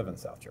doesn't live in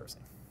South Jersey.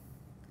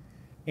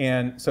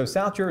 And so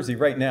South Jersey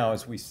right now,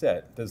 as we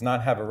sit, does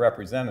not have a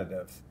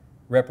representative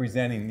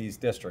representing these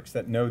districts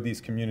that know these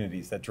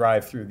communities, that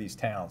drive through these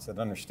towns, that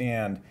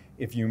understand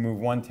if you move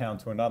one town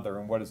to another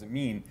and what does it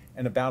mean,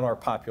 and about our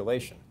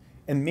population.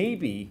 And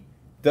maybe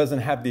doesn't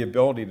have the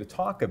ability to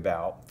talk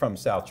about from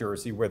South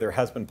Jersey where there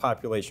has been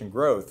population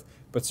growth,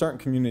 but certain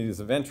communities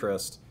of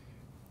interest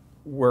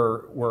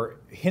were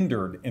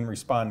hindered in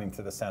responding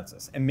to the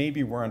census, and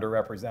maybe we're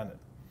underrepresented.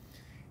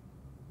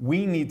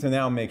 We need to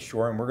now make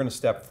sure, and we're going to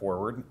step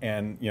forward,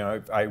 and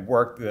I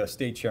worked the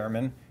state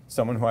chairman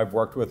someone who I've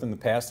worked with in the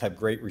past, have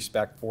great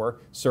respect for,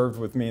 served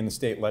with me in the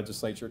state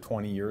legislature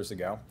 20 years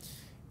ago.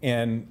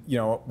 And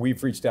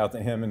we've reached out to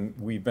him, and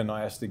we've been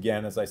asked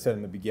again, as I said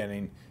in the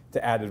beginning,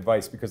 to add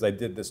advice because I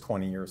did this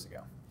 20 years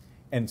ago,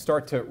 and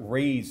start to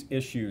raise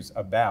issues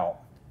about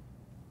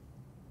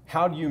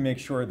how do you make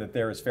sure that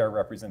there is fair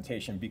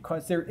representation,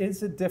 because there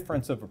is a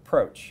difference of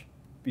approach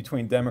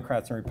between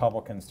Democrats and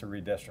Republicans to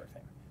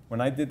redistricting.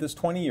 When I did this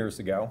 20 years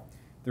ago,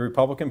 the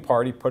Republican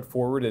Party put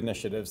forward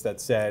initiatives that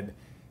said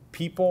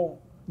people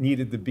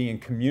needed to be in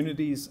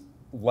communities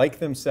like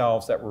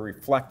themselves that were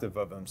reflective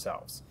of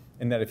themselves,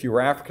 and that if you were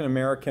African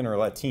American or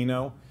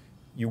Latino,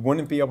 you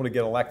wouldn't be able to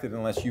get elected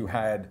unless you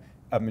had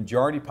a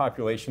majority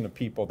population of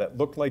people that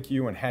looked like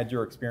you and had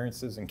your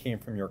experiences and came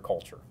from your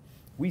culture.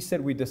 We said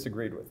we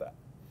disagreed with that.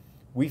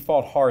 We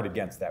fought hard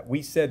against that.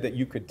 We said that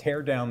you could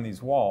tear down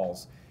these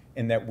walls,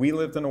 and that we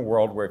lived in a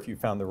world where if you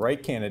found the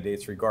right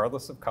candidates,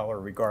 regardless of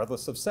color,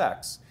 regardless of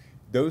sex,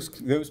 those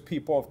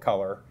people of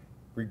color,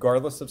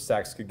 regardless of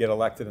sex, could get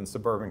elected in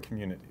suburban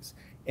communities.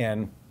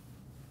 And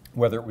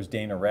whether it was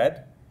Dana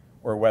Red,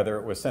 or whether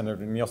it was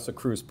Senator Nilsa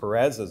Cruz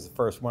Perez as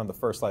one of the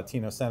first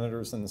Latino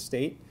senators in the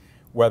state,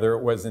 whether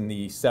it was in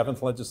the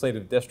 7th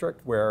Legislative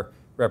District, where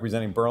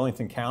representing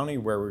Burlington County,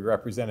 where we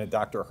represented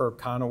Dr. Herb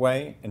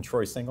Conaway and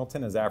Troy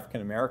Singleton as African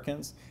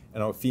Americans,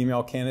 and a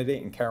female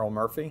candidate in Carol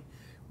Murphy,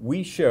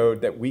 we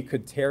showed that we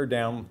could tear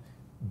down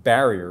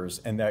barriers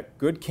and that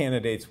good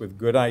candidates with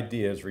good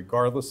ideas,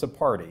 regardless of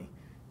party,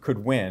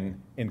 could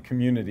win in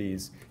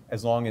communities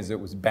as long as it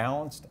was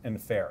balanced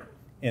and fair.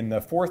 In the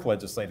 4th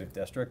Legislative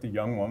District, a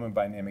young woman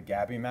by the name of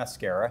Gabby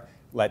Mascara,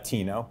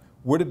 Latino,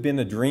 would have been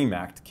a DREAM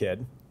Act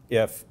kid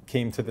if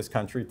came to this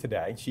country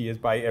today. She is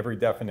by every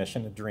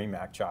definition a DREAM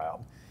Act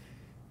child.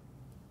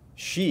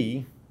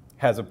 She's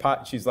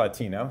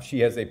Latino. She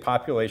has a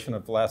population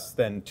of less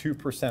than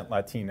 2%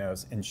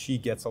 Latinos, and she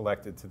gets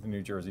elected to the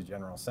New Jersey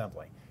General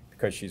Assembly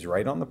because she's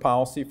right on the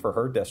policy for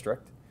her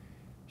district.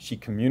 She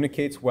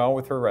communicates well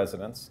with her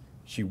residents.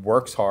 She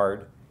works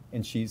hard,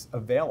 and she's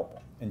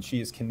available, and she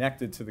is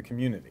connected to the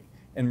community.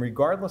 And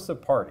regardless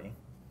of party,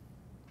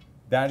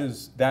 that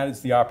is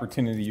the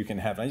opportunity you can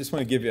have. And I just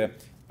want to give you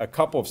a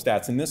couple of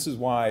stats, and this is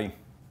why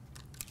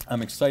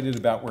I'm excited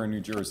about where New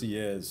Jersey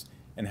is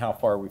and how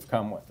far we've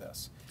come with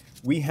this.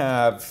 We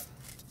have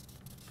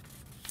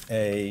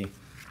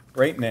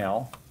right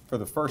now, for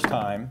the first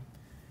time,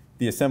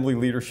 the Assembly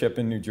leadership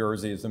in New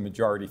Jersey is a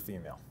majority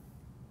female.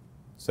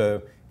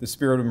 So the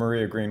spirit of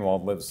Maria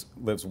Greenwald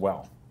lives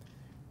well.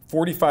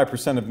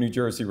 45% of New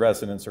Jersey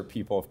residents are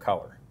people of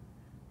color.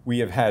 We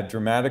have had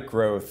dramatic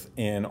growth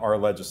in our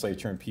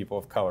legislature in people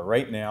of color.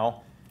 Right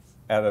now,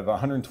 out of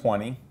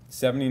 120,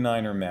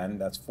 79 are men,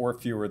 that's 4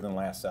 fewer than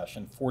last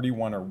session.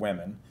 41 are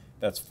women,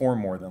 that's 4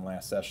 more than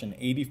last session.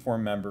 84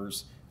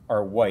 members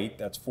are white,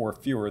 that's 4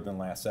 fewer than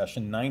last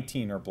session.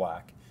 19 are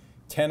black.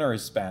 10 are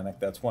Hispanic,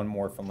 that's 1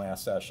 more from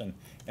last session.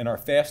 And our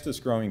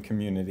fastest growing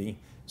community,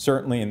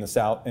 certainly in the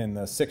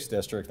 6th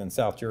District in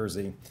South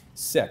Jersey,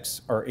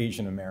 6 are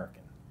Asian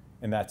American.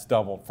 And that's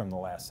doubled from the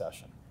last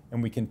session.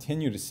 And we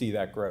continue to see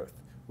that growth,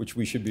 which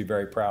we should be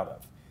very proud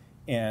of.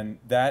 And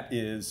that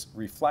is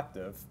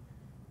reflective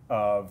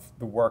of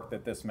the work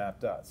that this map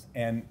does.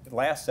 And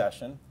last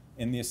session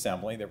in the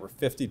Assembly, there were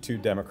 52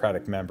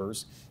 Democratic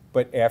members,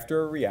 but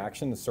after a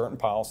reaction to certain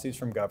policies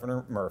from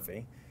Governor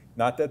Murphy,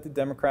 not that the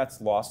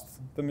Democrats lost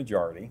the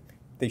majority,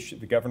 the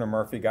Governor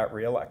Murphy got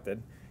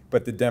reelected,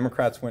 but the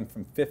Democrats went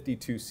from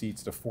 52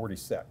 seats to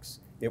 46.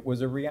 It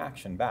was a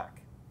reaction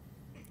back.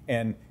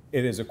 And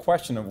it is a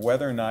question of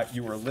whether or not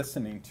you are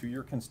listening to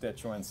your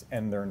constituents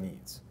and their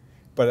needs.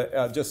 But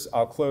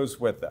I'll close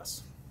with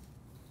this,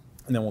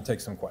 and then we'll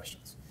take some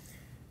questions.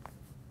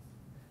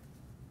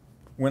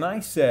 When I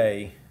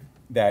say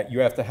that you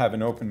have to have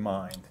an open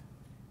mind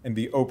and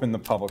be open to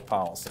public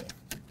policy,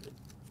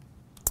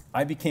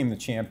 I became the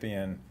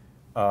champion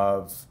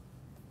of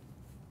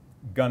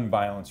gun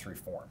violence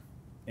reform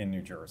in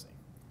New Jersey.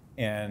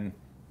 And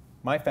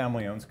my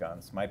family owns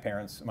guns. My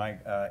parents, my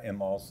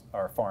in-laws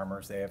are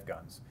farmers, they have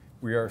guns.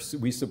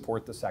 We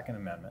support the Second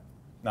Amendment,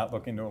 not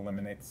looking to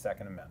eliminate the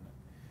Second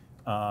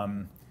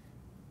Amendment.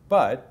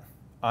 But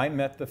I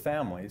met the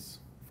families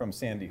from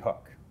Sandy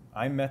Hook.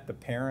 I met the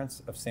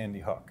parents of Sandy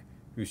Hook,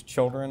 whose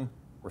children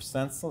were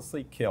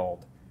senselessly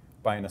killed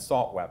by an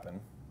assault weapon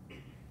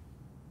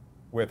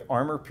with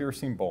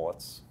armor-piercing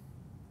bullets.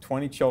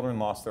 20 children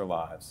lost their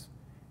lives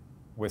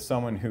with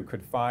someone who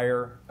could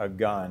fire a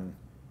gun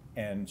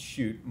and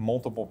shoot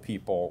multiple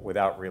people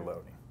without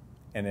reloading.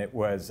 And it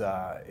was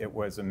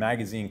a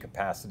magazine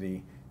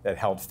capacity that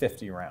held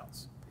 50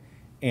 rounds.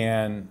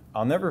 And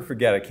I'll never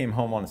forget, I came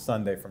home on a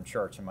Sunday from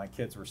church, and my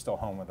kids were still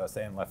home with us.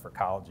 They hadn't left for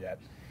college yet.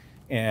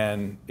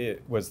 And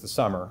it was the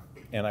summer,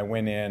 and I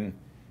went in,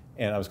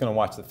 and I was going to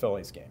watch the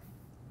Phillies game.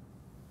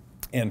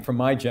 And from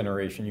my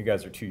generation, you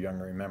guys are too young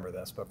to remember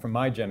this, but from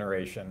my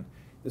generation,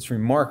 this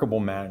remarkable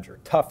manager,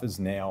 tough as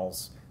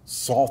nails,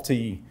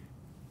 salty,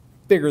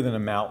 bigger than a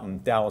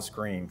mountain, Dallas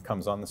Green,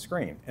 comes on the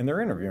screen, and they're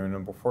interviewing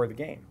him before the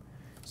game.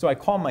 So I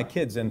call my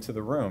kids into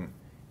the room,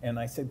 And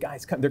I said,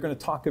 guys, come. They're going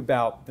to talk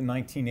about the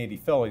 1980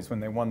 Phillies when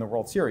they won the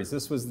World Series.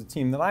 This was the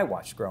team that I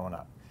watched growing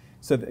up.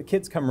 So the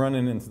kids come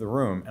running into the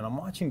room, and I'm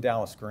watching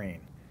Dallas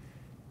Green,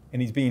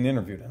 and he's being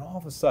interviewed. And all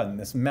of a sudden,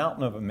 this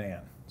mountain of a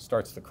man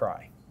starts to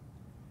cry.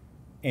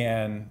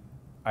 And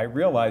I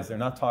realize they're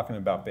not talking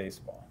about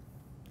baseball.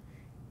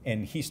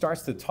 And he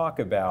starts to talk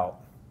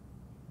about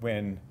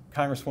when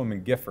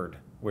Congresswoman Gifford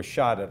was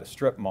shot at a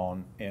strip mall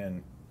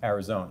in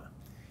Arizona.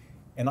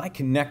 And I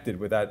connected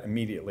with that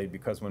immediately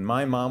because when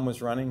my mom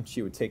was running,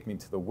 she would take me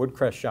to the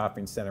Woodcrest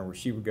Shopping Center where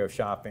she would go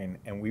shopping,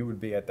 and we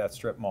would be at that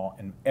strip mall,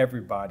 and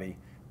everybody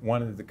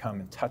wanted to come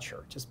and touch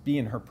her, just be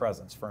in her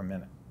presence for a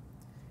minute.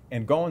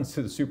 And going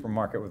to the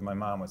supermarket with my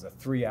mom was a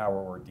 3-hour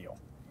ordeal.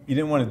 You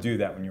didn't want to do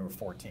that when you were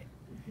 14.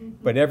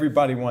 But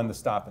everybody wanted to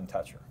stop and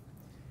touch her.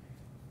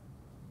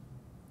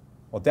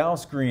 Well,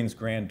 Dallas Green's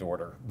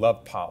granddaughter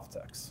loved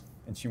politics,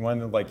 and she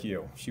wanted, like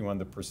you, she wanted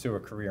to pursue a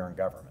career in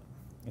government.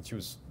 And she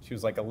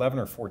was like 11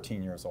 or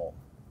 14 years old.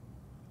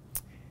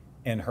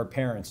 And her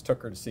parents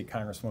took her to see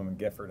Congresswoman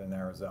Gifford in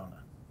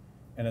Arizona.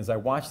 And as I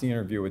watched the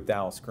interview with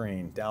Dallas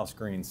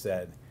Green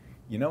said,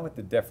 you know what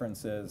the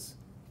difference is?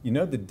 You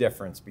know the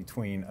difference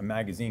between a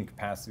magazine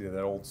capacity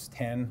that holds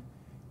 10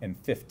 and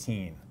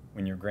 15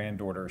 when your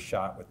granddaughter is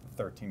shot with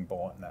the 13th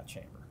bullet in that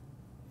chamber.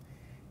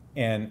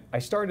 And I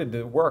started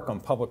to work on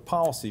public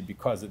policy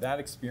because of that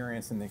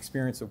experience and the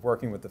experience of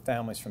working with the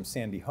families from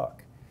Sandy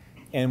Hook.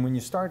 And when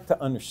you start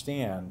to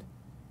understand,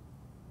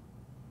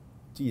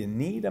 do you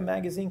need a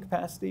magazine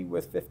capacity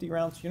with 50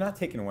 rounds? You're not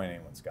taking away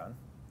anyone's gun.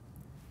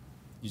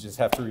 You just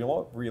have to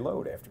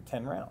reload after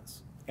 10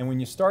 rounds. And when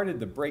you started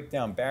to break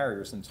down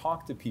barriers and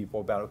talk to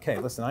people about, okay,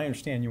 listen, I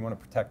understand you want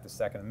to protect the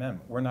Second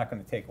Amendment. We're not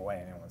going to take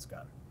away anyone's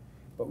gun.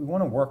 But we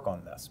want to work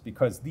on this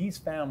because these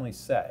families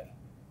say,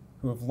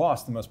 who have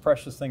lost the most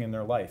precious thing in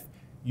their life,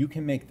 you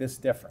can make this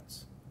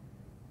difference.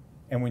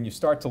 And when you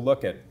start to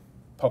look at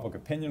public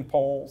opinion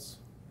polls,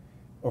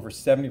 over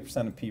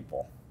 70% of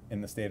people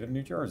in the state of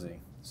New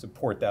Jersey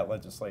support that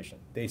legislation.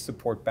 They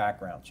support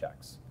background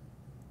checks.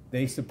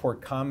 They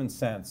support common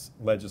sense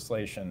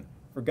legislation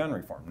for gun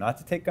reform, not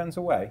to take guns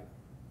away.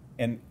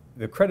 And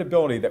the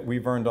credibility that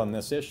we've earned on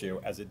this issue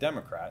as a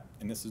Democrat,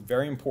 and this is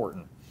very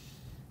important,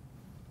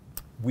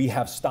 we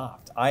have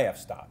stopped, I have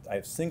stopped, I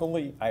have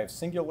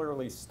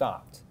singularly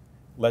stopped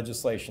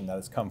legislation that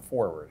has come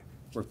forward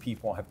where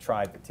people have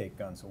tried to take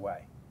guns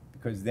away,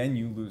 because then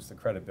you lose the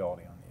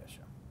credibility on the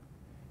issue.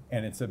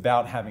 And it's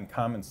about having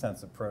common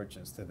sense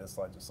approaches to this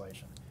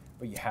legislation.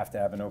 But you have to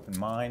have an open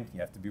mind,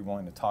 you have to be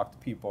willing to talk to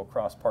people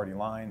across party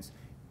lines.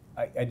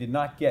 I did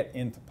not get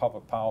into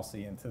public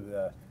policy, into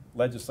the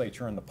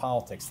legislature and the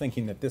politics,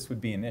 thinking that this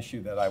would be an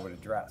issue that I would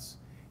address.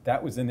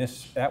 That was an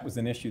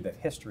issue that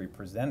history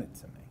presented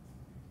to me.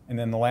 And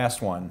then the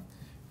last one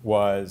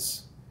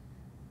was,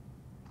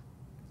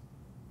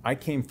 I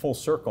came full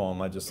circle on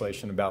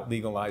legislation about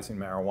legalizing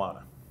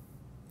marijuana.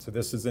 So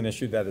this is an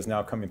issue that is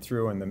now coming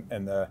through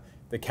in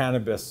the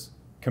Cannabis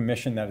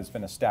Commission that has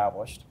been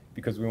established,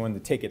 because we wanted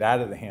to take it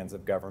out of the hands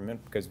of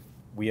government, because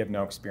we have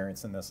no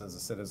experience in this as a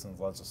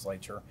citizens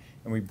legislature,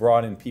 and we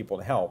brought in people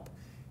to help.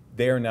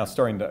 They are now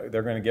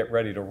they're going to get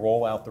ready to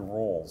roll out the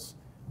rules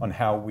on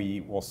how we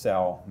will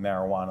sell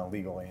marijuana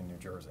legally in New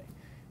Jersey.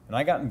 And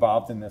I got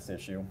involved in this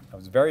issue. I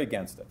was very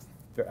against it.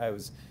 I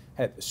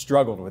had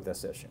struggled with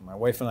this issue. My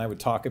wife and I would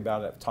talk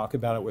about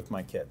it with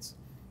my kids.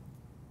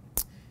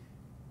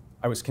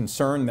 I was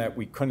concerned that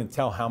we couldn't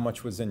tell how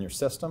much was in your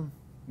system.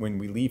 When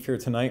we leave here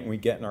tonight and we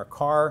get in our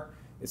car,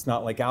 it's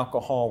not like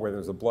alcohol where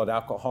there's a blood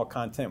alcohol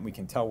content. We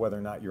can tell whether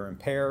or not you're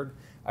impaired.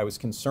 I was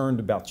concerned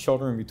about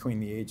children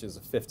between the ages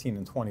of 15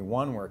 and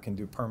 21 where it can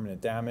do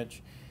permanent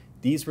damage.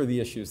 These were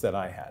the issues that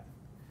I had.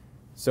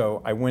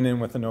 So I went in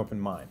with an open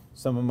mind.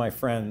 Some of my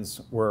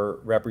friends were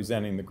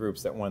representing the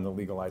groups that wanted to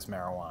legalize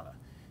marijuana.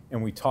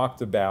 And we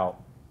talked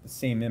about the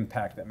same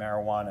impact that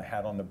marijuana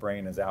had on the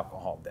brain as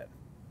alcohol did.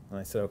 And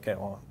I said, okay,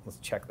 well, let's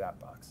check that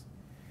box.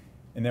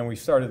 And then we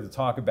started to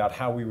talk about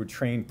how we would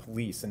train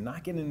police and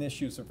not get into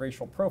issues of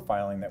racial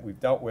profiling that we've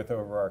dealt with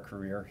over our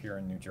career here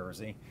in New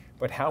Jersey,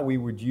 but how we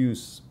would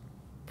use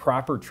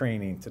proper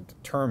training to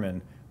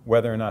determine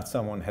whether or not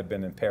someone had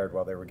been impaired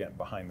while they were getting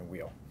behind the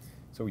wheel.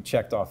 So we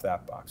checked off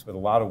that box with a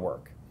lot of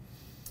work.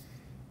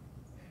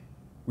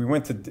 We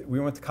went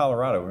to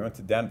Colorado, we went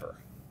to Denver.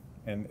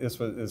 And this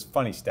was a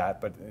funny stat,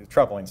 but a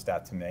troubling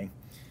stat to me.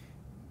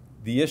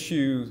 The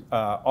issue,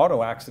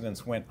 auto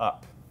accidents went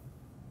up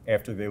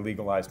after they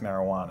legalized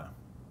marijuana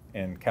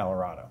in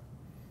Colorado.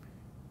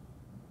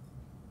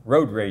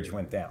 Road rage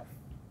went down,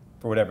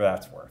 for whatever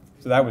that's worth.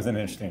 So that was an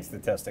interesting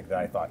statistic that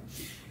I thought.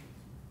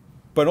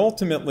 But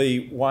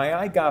ultimately, why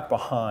I got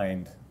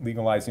behind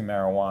legalizing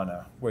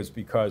marijuana was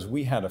because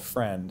we had a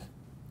friend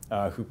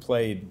who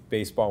played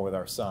baseball with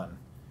our son,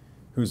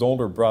 whose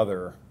older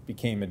brother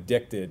became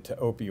addicted to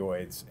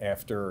opioids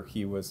after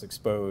he was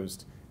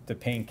exposed to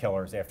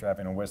painkillers after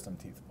having a wisdom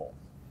teeth pulled.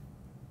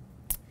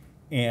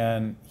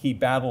 And he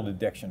battled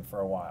addiction for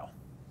a while.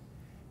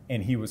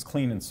 And he was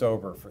clean and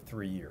sober for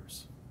 3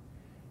 years.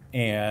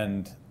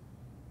 And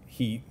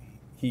he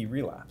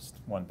relapsed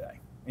one day.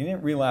 He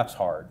didn't relapse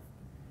hard.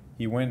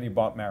 He went and he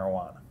bought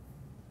marijuana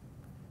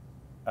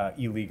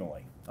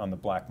illegally on the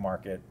black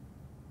market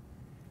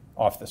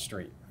off the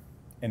street.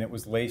 And it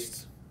was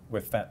laced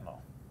with fentanyl.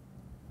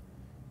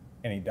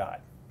 And he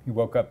died. He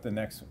woke up the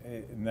next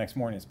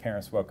morning, his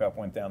parents woke up,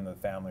 went down to the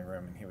family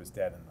room, and he was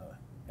dead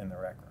in the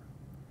rec room.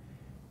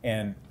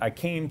 And I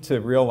came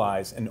to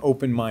realize and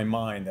open my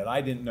mind that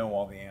I didn't know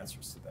all the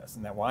answers to this,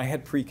 and that while I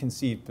had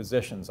preconceived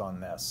positions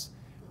on this,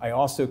 I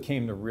also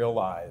came to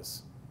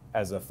realize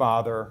as a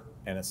father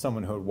and as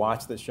someone who had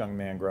watched this young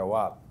man grow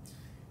up,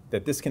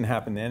 that this can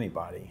happen to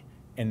anybody,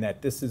 and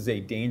that this is a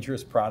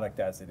dangerous product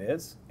as it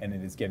is, and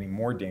it is getting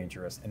more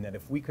dangerous, and that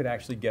if we could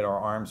actually get our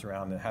arms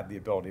around and have the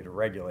ability to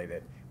regulate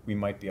it, we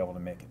might be able to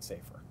make it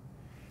safer.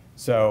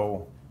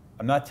 So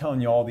I'm not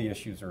telling you all the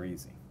issues are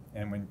easy.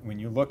 And when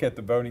you look at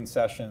the voting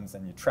sessions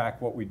and you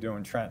track what we do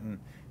in Trenton,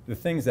 the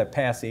things that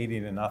pass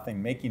 80-0,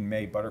 making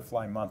May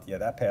Butterfly Month, yeah,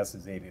 that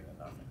passes 80-0,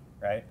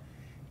 right?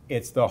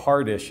 It's the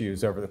hard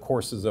issues over the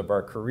courses of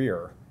our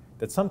career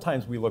that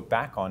sometimes we look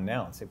back on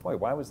now and say, boy,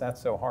 why was that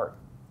so hard?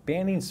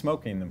 Banning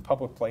smoking in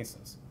public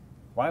places.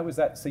 Why was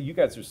that? So you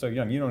guys are so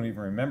young, you don't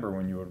even remember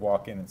when you would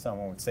walk in and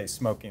someone would say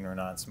smoking or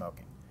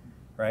non-smoking,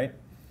 right?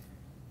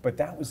 But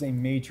that was a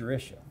major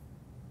issue.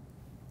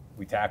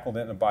 We tackled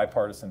it in a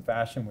bipartisan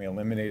fashion. We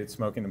eliminated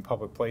smoking in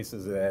public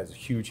places. It has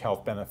huge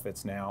health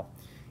benefits now.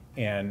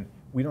 And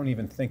we don't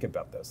even think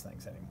about those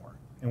things anymore.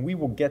 And we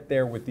will get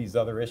there with these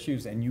other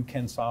issues, and you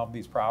can solve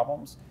these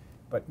problems.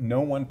 But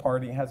no one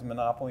party has a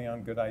monopoly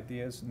on good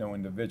ideas. No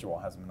individual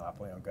has a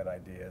monopoly on good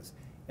ideas.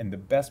 And the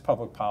best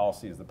public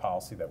policy is the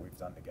policy that we've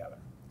done together.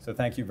 So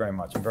thank you very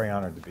much. I'm very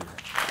honored to be here.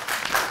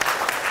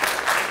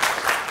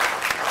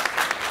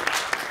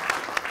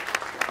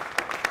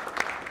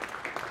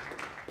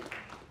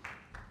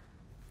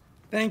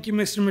 Thank you,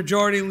 Mr.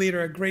 Majority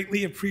Leader. I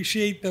greatly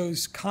appreciate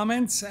those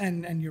comments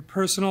and your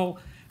personal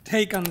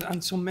take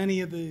on so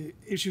many of the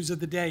issues of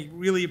the day.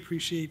 Really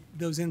appreciate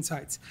those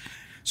insights.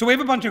 So we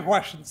have a bunch of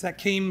questions that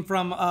came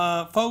from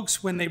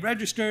folks when they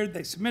registered,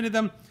 they submitted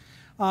them.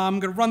 I'm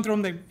going to run through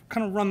them. They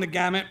kind of run the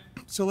gamut,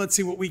 so let's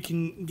see what we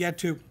can get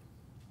to.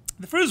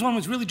 The first one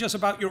was really just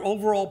about your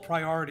overall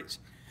priorities.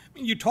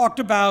 You talked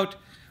about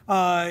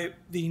the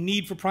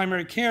need for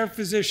primary care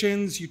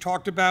physicians. You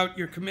talked about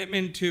your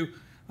commitment to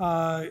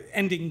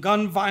ending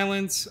gun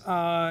violence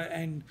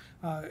and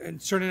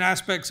certain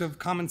aspects of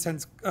common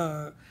sense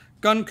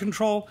gun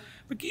control.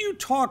 But can you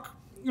talk,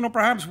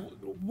 perhaps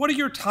what are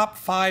your top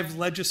 5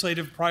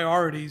 legislative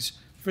priorities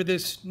for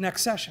this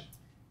next session?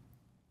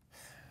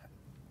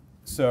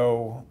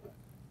 So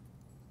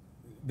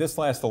this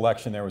last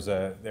election, there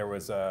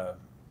was a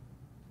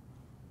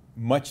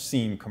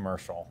much-seen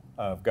commercial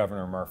of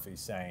Governor Murphy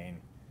saying,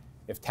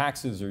 if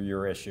taxes are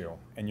your issue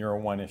and you're a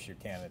one-issue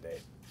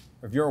candidate,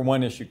 or if you're a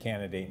one-issue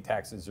candidate and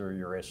taxes are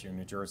your issue,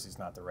 New Jersey's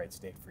not the right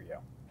state for you.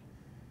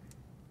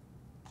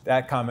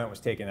 That comment was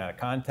taken out of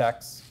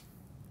context.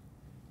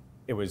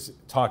 It was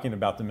talking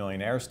about the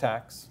millionaire's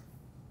tax,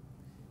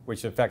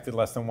 which affected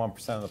less than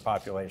 1% of the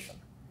population.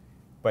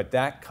 But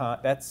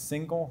that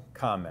single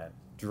comment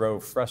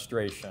drove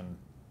frustration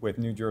with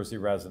New Jersey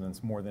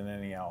residents more than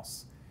anything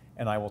else.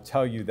 And I will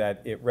tell you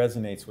that it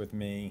resonates with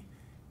me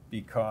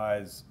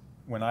because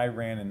when I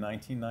ran in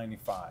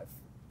 1995,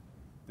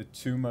 the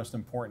 2 most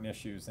important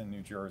issues in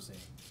New Jersey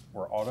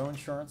were auto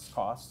insurance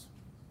costs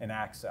and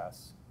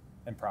access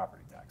and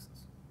property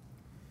taxes.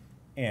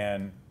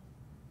 And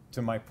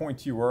to my point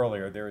to you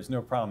earlier, there is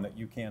no problem that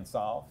you can't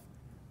solve.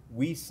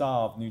 We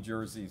solved New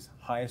Jersey's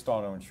highest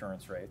auto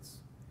insurance rates.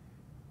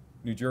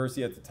 New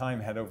Jersey at the time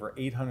had over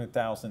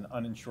 800,000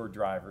 uninsured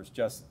drivers.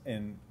 Just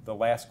in the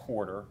last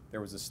quarter,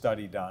 there was a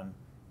study done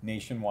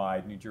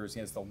nationwide. New Jersey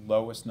has the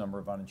lowest number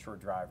of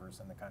uninsured drivers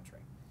in the country.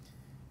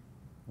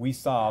 We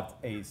solved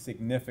a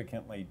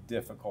significantly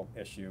difficult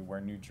issue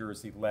where New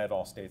Jersey led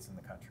all states in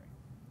the country.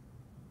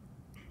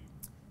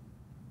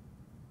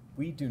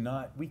 We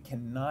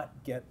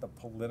cannot get the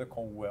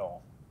political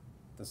will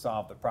to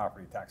solve the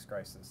property tax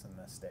crisis in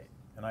this state.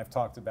 And I've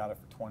talked about it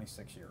for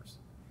 26 years.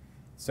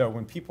 So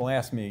when people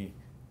ask me,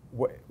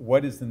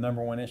 what is the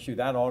 #1 issue,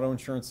 that auto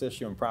insurance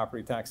issue and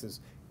property taxes,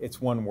 it's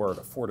one word,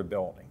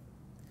 affordability.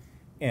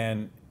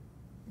 And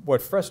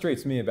what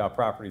frustrates me about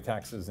property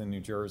taxes in New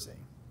Jersey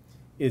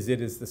is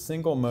it is the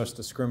single most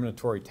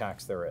discriminatory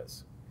tax there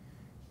is.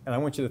 And I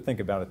want you to think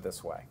about it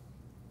this way.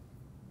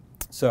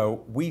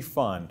 So we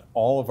fund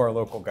all of our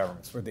local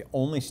governments. We're the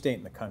only state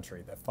in the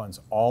country that funds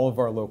all of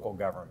our local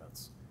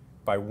governments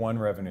by one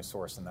revenue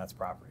source, and that's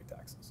property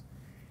taxes.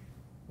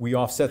 We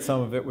offset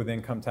some of it with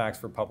income tax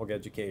for public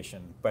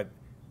education, but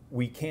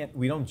we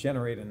don't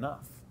generate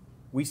enough.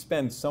 We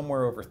spend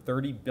somewhere over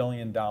 $30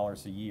 billion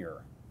a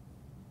year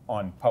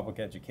on public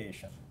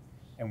education,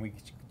 and we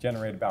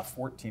generate about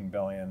 $14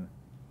 billion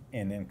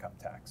in income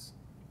tax.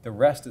 The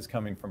rest is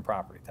coming from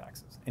property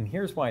taxes. And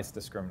here's why it's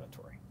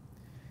discriminatory.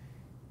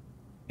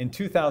 In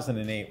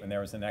 2008, when there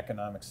was an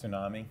economic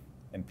tsunami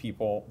and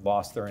people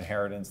lost their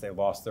inheritance, they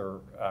lost their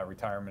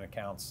retirement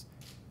accounts,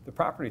 the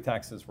property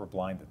taxes were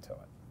blinded to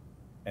it,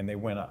 and they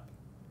went up.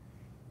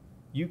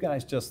 You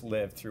guys just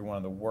lived through one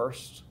of the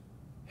worst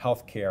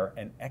healthcare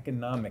and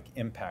economic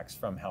impacts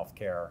from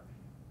healthcare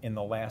in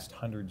the last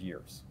 100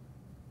 years.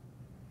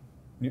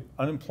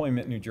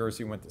 Unemployment in New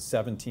Jersey went to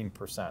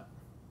 17%.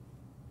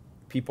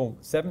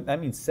 That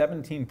means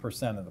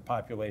 17% of the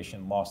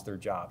population lost their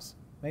jobs.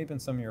 Maybe in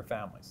some of your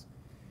families.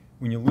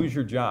 When you lose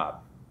your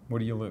job, what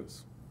do you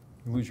lose?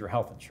 You lose your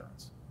health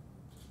insurance.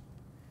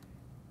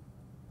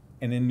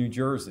 And in New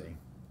Jersey,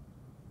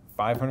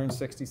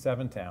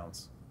 567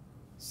 towns,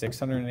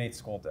 608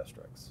 school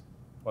districts,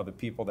 while the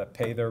people that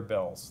pay their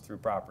bills through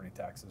property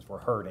taxes were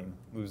hurting,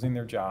 losing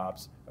their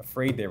jobs,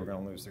 afraid they were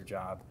going to lose their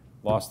job,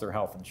 lost their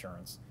health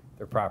insurance,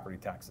 their property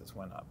taxes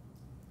went up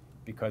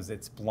because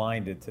it's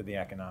blinded to the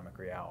economic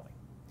reality.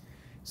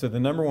 So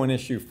the number one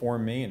issue for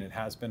me, and it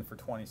has been for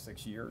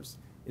 26 years,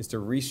 is to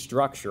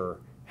restructure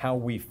how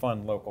we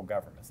fund local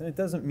governments. And it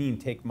doesn't mean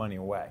take money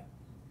away,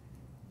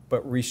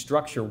 but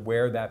restructure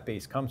where that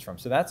base comes from.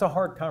 So that's a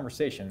hard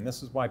conversation, and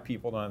this is why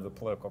people don't have the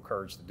political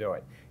courage to do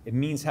it. It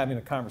means having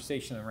a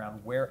conversation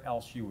around where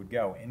else you would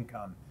go: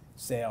 income,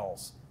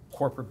 sales,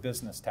 corporate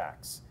business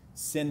tax,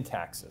 sin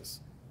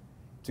taxes,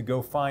 to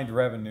go find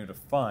revenue to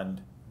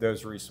fund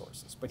those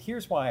resources. But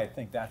here's why I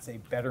think that's a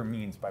better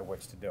means by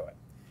which to do it.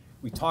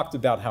 We talked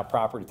about how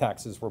property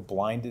taxes were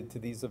blinded to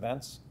these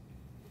events.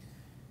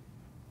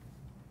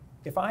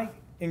 If I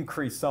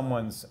increase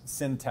someone's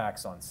sin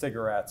tax on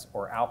cigarettes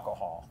or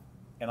alcohol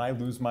and I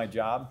lose my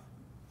job,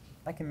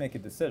 I can make a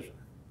decision.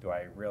 Do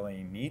I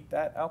really need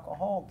that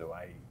alcohol?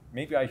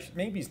 Maybe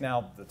it's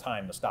now the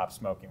time to stop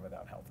smoking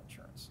without health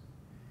insurance.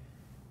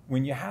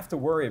 When you have to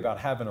worry about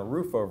having a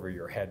roof over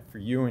your head for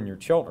you and your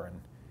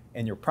children,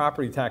 and your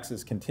property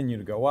taxes continue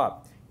to go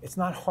up, it's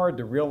not hard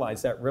to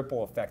realize that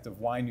ripple effect of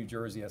why New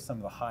Jersey has some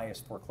of the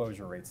highest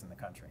foreclosure rates in the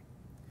country.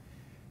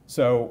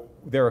 So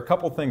there are a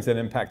couple things that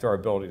impact our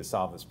ability to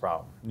solve this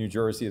problem. New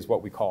Jersey is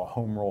what we call a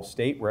home rule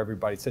state, where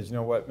everybody says, you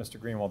know what, Mr.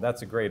 Greenwald,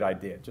 that's a great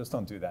idea. Just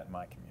don't do that in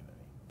my community.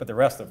 But the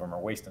rest of them are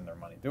wasting their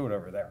money. Do it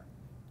over there,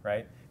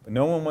 right? But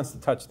no one wants to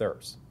touch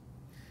theirs.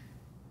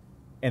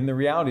 And the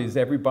reality is,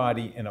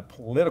 everybody in a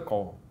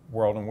political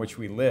world in which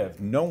we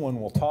live, no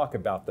one will talk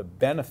about the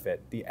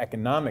benefit, the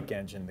economic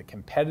engine, the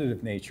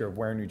competitive nature of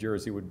where New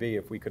Jersey would be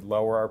if we could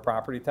lower our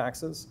property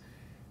taxes,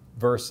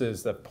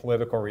 versus the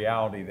political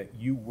reality that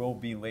you will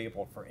be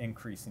labeled for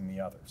increasing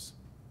the others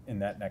in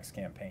that next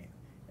campaign.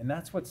 And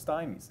that's what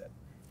stymies it.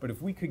 But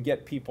if we could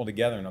get people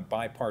together in a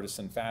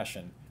bipartisan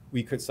fashion,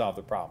 we could solve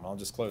the problem. I'll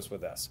just close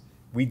with this.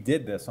 We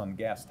did this on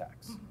gas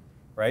tax,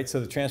 right? So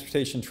the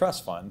Transportation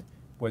Trust Fund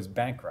was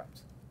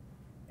bankrupt.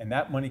 And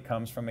that money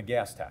comes from a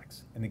gas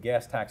tax. And the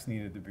gas tax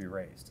needed to be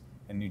raised.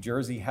 And New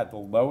Jersey had the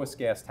lowest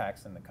gas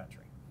tax in the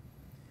country,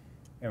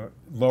 and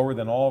lower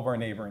than all of our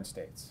neighboring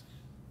states.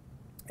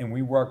 And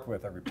we worked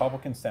with a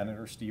Republican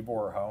Senator, Steve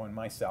Orho, and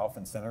myself,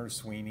 and Senator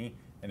Sweeney,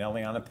 and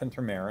Eliana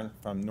Pinter-Marin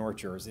from North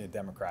Jersey, a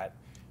Democrat.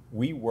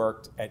 We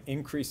worked at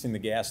increasing the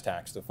gas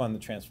tax to fund the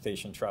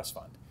Transportation Trust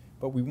Fund.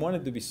 But we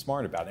wanted to be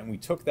smart about it, and we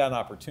took that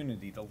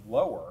opportunity to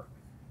lower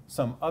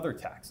some other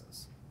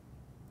taxes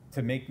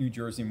to make New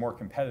Jersey more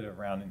competitive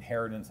around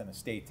inheritance and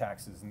estate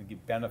taxes, and to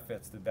give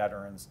benefits to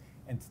veterans,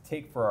 and to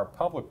take for our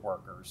public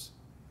workers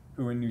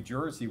who in New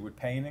Jersey would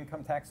pay an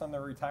income tax on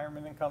their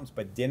retirement incomes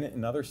but didn't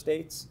in other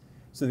states.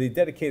 So they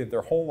dedicated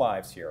their whole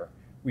lives here.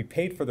 We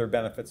paid for their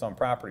benefits on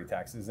property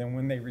taxes, and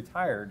when they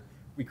retired,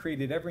 we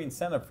created every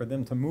incentive for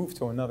them to move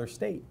to another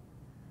state.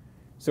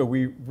 So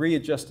we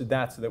readjusted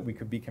that so that we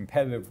could be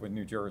competitive with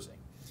New Jersey.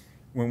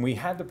 When we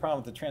had the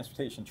problem with the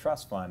Transportation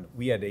Trust Fund,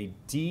 we had a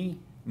D-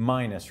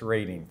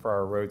 rating for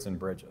our roads and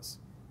bridges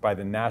by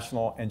the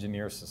National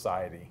Engineer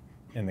Society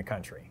in the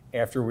country.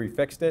 After we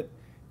fixed it,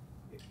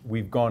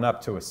 we've gone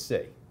up to a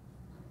C.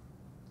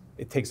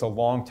 It takes a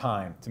long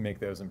time to make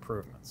those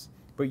improvements.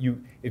 But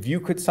if you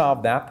could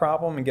solve that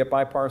problem and get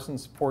bipartisan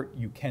support,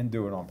 you can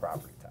do it on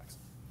property tax.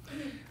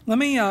 Let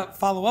me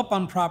follow up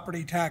on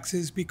property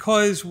taxes,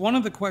 because one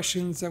of the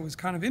questions that was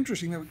kind of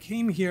interesting that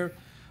came here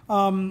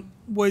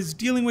was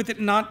dealing with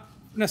it not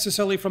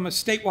necessarily from a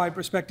statewide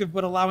perspective,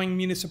 but allowing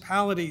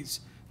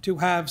municipalities to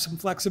have some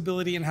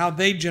flexibility in how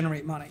they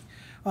generate money.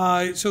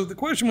 So the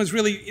question was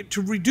really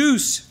to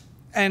reduce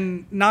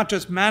and not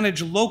just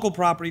manage local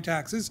property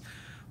taxes.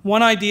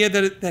 One idea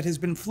that has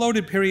been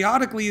floated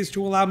periodically is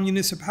to allow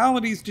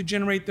municipalities to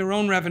generate their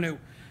own revenue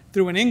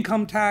through an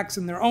income tax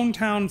in their own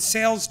town,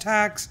 sales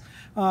tax,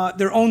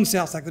 their own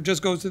sales tax that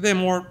just goes to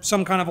them, or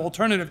some kind of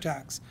alternative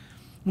tax.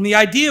 And the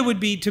idea would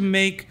be to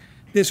make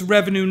this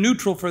revenue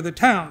neutral for the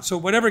town. So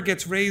whatever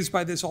gets raised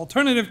by this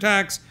alternative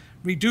tax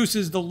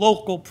reduces the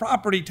local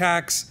property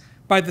tax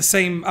by the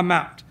same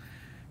amount.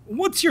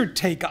 What's your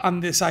take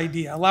on this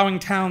idea, allowing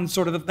towns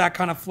sort of that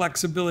kind of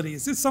flexibility?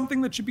 Is this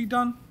something that should be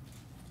done?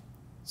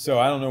 So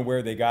I don't know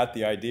where they got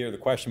the idea or the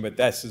question, but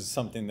this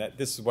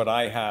is what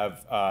I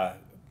have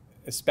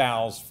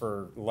espoused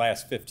for the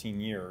last 15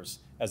 years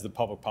as the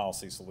public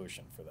policy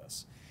solution for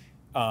this.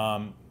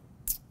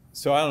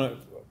 So I don't know,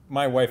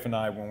 my wife and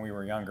I, when we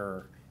were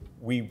younger,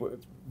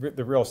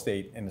 the real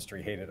estate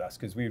industry hated us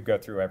because we would go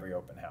through every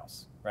open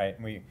house, right?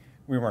 And we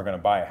weren't going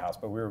to buy a house,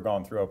 but we were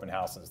going through open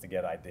houses to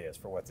get ideas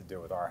for what to do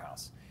with our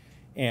house.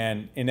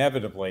 And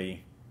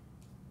inevitably,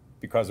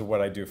 because of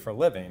what I do for a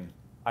living,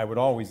 I would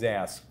always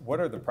ask, what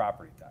are the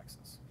property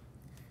taxes?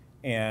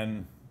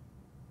 And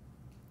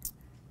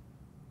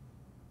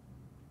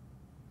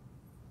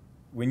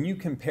when you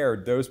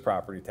compared those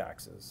property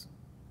taxes,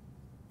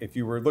 if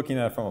you were looking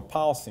at it from a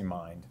policy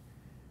mind,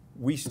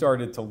 we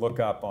started to look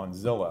up on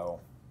Zillow,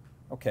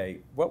 okay,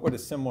 what would a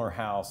similar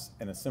house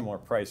in a similar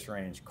price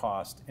range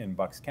cost in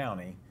Bucks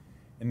County?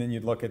 And then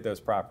you'd look at those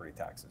property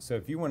taxes. So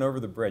if you went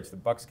over the bridge to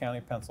Bucks County,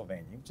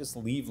 Pennsylvania, you just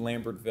leave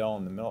Lambertville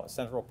in the middle,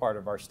 central part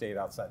of our state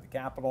outside the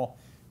capital,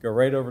 go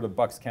right over to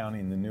Bucks County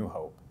in the New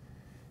Hope.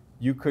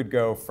 You could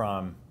go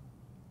from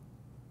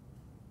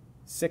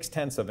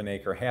 6/10 of an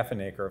acre, half an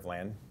acre of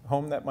land,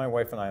 home that my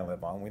wife and I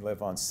live on. We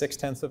live on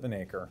 6/10 of an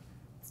acre,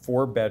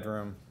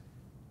 4-bedroom,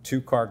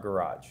 2-car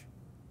garage.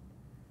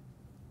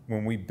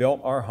 When we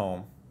built our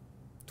home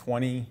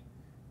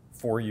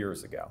 24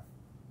 years ago,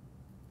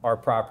 our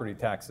property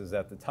taxes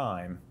at the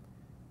time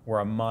were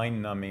a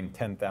mind-numbing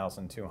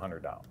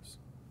 $10,200.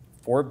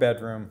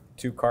 4-bedroom,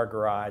 2-car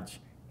garage,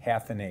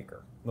 half an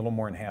acre, a little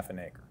more than half an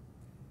acre.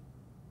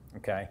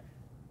 Okay?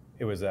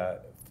 It was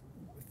a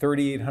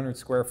 3,800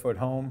 square foot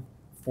home,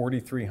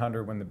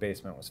 4,300 when the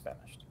basement was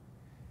finished.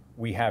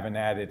 We haven't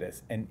added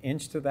an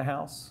inch to the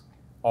house.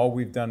 All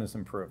we've done is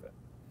improve it.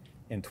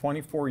 In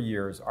 24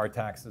 years, our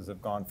taxes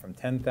have gone from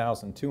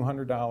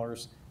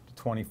 $10,200 to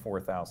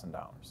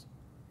 $24,000.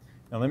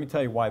 Now let me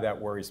tell you why that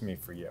worries me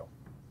for you.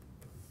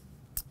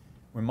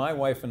 When my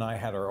wife and I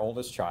had our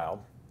oldest child,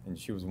 and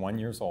she was 1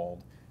 year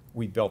old,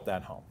 we built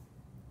that home.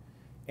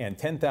 And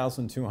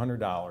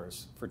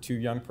 $10,200 for 2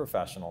 young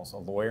professionals, a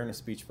lawyer and a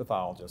speech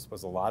pathologist,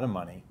 was a lot of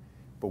money,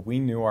 but we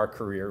knew our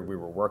career, we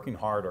were working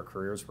hard, our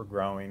careers were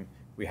growing,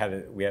 we had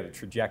a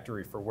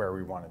trajectory for where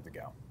we wanted to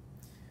go.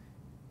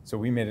 So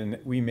we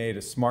made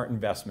a smart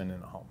investment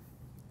in a home.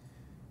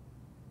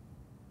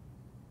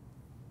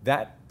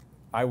 That,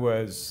 I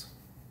was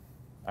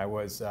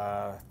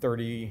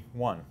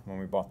 31 when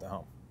we bought the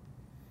home.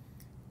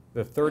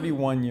 The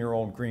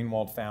 31-year-old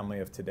Greenwald family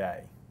of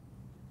today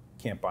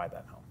can't buy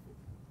that home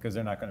because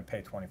they're not going to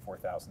pay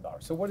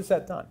 $24,000. So what has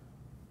that done?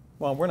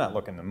 Well, we're not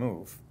looking to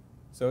move,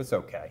 so it's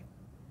okay.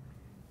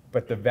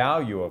 But the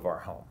value of our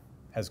home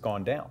has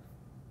gone down.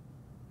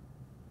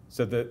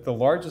 So the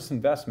largest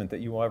investment that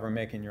you will ever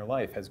make in your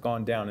life has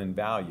gone down in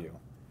value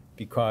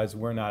because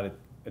we're not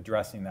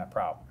addressing that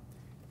problem.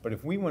 But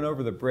if we went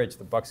over the bridge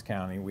to Bucks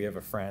County, we have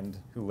a friend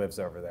who lives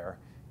over there.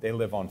 They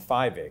live on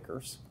 5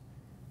 acres,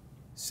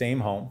 same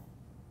home.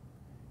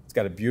 It's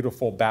got a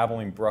beautiful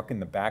babbling brook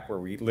in the back where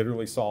we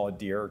literally saw a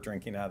deer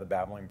drinking out of the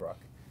babbling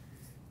brook.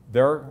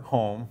 Their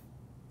home,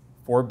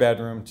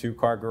 4-bedroom,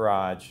 2-car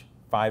garage,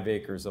 5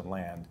 acres of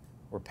land,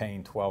 we're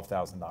paying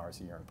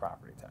 $12,000 a year in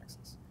property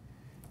taxes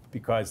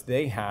because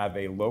they have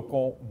a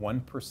local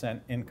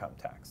 1% income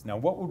tax. Now,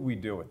 what would we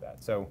do with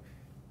that? So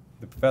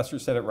the professor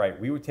said it right.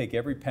 We would take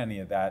every penny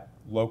of that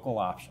local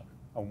option,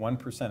 a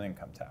 1%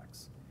 income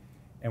tax,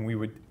 and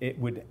it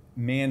would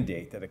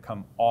mandate that it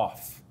come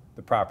off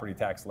the property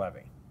tax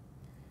levy.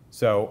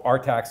 So our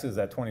taxes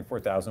at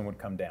 $24,000 would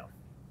come down.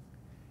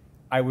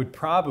 I would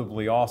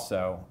probably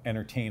also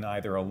entertain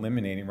either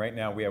eliminating, right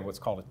now we have what's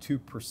called a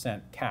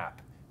 2%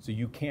 cap, so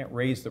you can't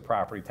raise the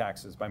property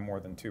taxes by more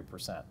than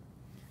 2%.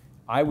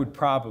 I would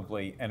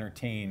probably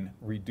entertain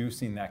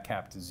reducing that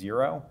cap to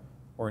 0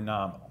 or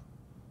nominal.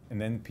 And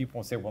then people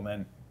will say, well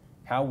then,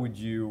 how would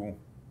you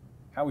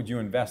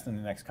invest in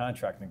the next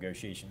contract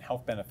negotiation?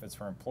 Health benefits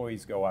for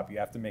employees go up. You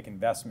have to make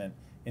investment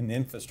in the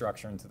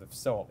infrastructure into the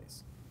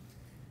facilities.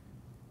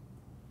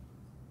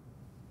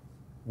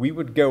 We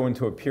would go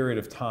into a period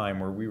of time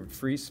where we would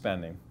freeze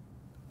spending,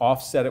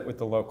 offset it with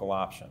the local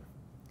option,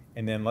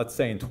 and then let's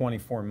say in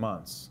 24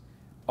 months,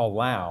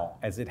 allow,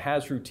 as it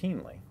has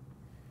routinely,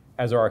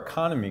 as our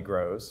economy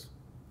grows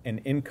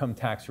and income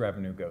tax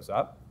revenue goes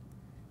up,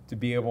 to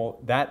be able,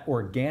 that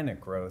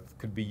organic growth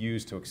could be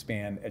used to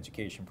expand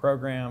education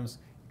programs,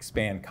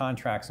 expand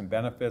contracts and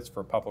benefits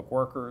for public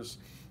workers,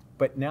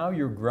 but now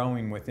you're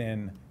growing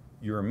within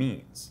your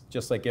means,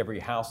 just like every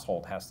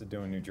household has to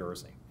do in New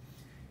Jersey.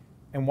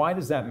 And why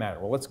does that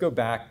matter? Well, let's go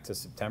back to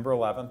September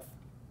 11th,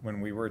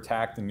 when we were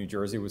attacked and New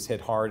Jersey was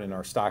hit hard and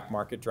our stock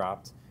market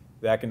dropped,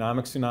 the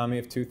economic tsunami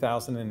of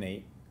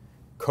 2008,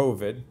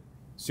 COVID,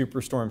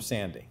 Superstorm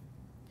Sandy.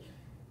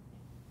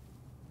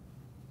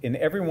 In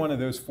every one of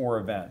those 4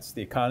 events,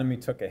 the economy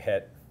took a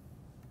hit.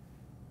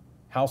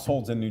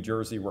 Households in New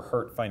Jersey were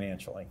hurt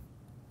financially.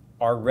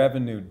 Our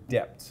revenue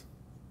dipped,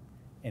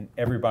 and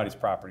everybody's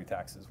property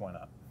taxes went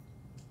up.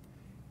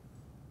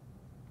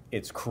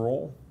 It's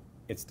cruel.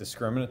 It's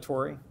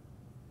discriminatory.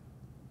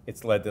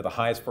 It's led to the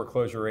highest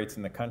foreclosure rates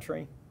in the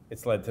country.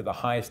 It's led to the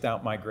highest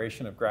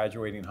out-migration of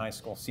graduating high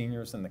school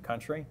seniors in the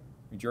country.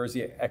 New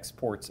Jersey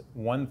exports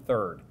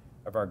 1/3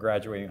 of our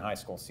graduating high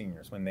school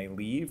seniors. When they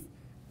leave,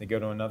 they go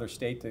to another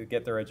state to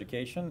get their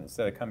education.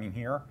 Instead of coming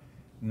here,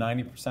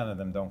 90% of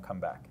them don't come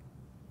back.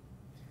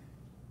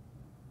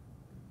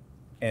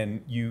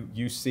 And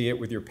you see it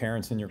with your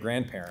parents and your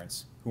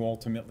grandparents who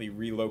ultimately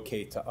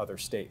relocate to other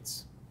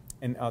states.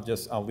 And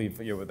I'll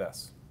leave you with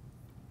this.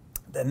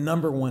 The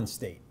number one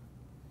state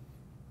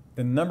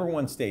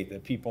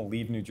that people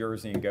leave New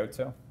Jersey and go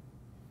to,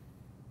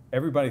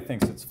 everybody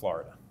thinks it's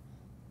Florida.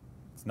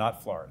 It's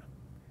not Florida.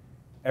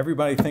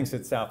 Everybody thinks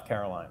it's South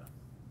Carolina.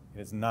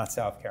 It is not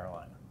South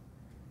Carolina.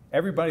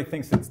 Everybody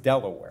thinks it's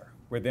Delaware,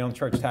 where they don't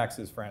charge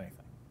taxes for anything.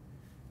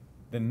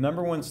 The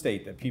number one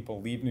state that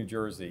people leave New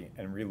Jersey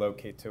and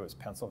relocate to is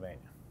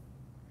Pennsylvania.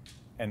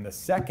 And the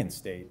second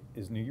state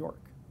is New York.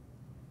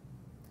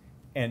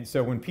 And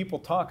so when people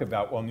talk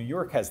about, well, New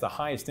York has the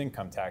highest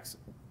income tax,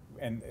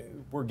 and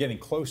we're getting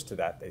close to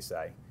that, they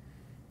say,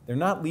 they're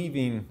not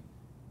leaving,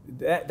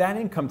 that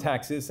income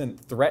tax isn't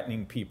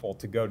threatening people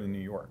to go to New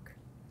York.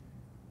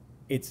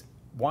 It's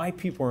why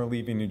people are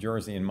leaving New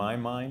Jersey, in my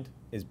mind,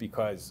 is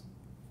because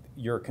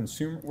we're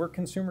a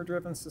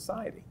consumer-driven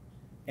society.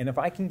 And if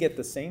I can get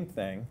the same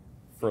thing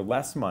for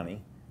less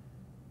money,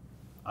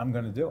 I'm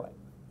going to do it.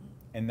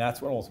 And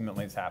that's what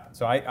ultimately has happened.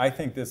 So I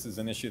think this is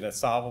an issue that's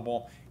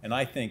solvable. And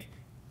I think,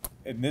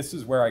 and this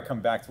is where I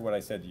come back to what I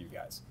said to you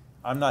guys.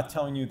 I'm not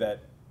telling you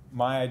that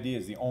my idea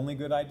is the only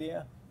good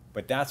idea,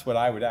 but that's what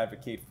I would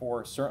advocate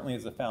for, certainly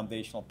as a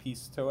foundational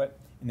piece to it.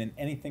 And then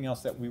anything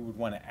else that we would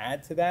want to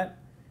add to that,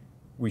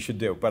 we should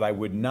do. But I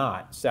would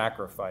not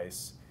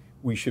sacrifice.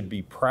 We should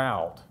be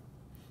proud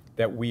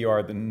that we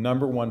are the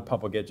 #1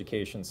 public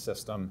education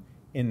system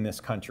in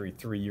this country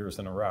 3 years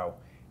in a row.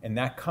 And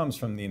that comes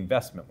from the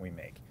investment we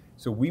make.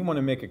 So we want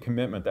to make a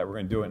commitment that we're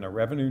going to do it in a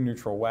revenue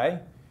neutral way,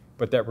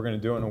 but that we're going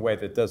to do it in a way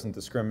that doesn't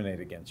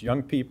discriminate against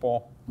young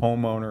people,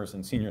 homeowners,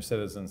 and senior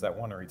citizens that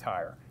want to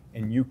retire.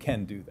 And you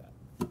can do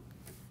that.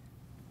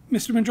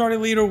 Mr. Majority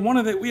Leader,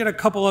 we had a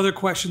couple other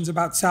questions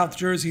about South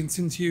Jersey, and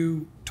since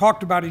you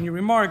talked about it in your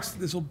remarks,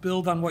 this will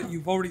build on what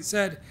you've already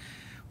said.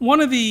 One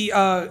of the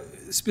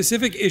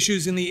specific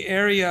issues in the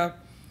area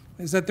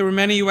is that there were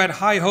many who had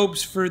high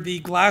hopes for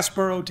the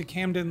Glassboro to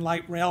Camden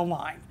light rail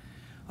line.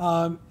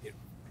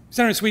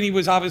 Senator Sweeney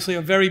was obviously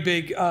a very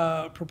big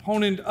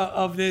proponent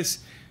of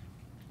this.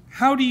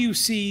 How do you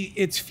see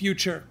its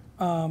future?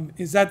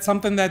 Is that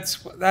something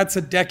that's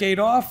a decade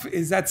off?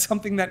 Is that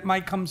something that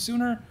might come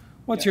sooner?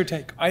 What's your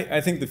take? I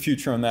think the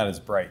future on that is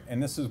bright,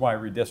 and this is why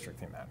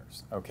redistricting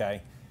matters,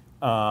 okay?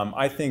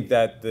 I think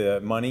that the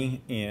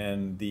money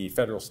in the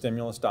federal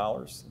stimulus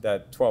dollars,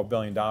 that $12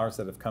 billion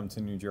that have come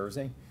to New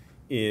Jersey,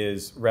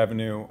 is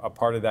revenue. A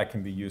part of that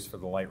can be used for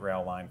the light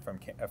rail line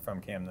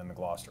from Camden to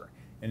Gloucester.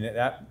 And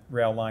that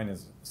rail line,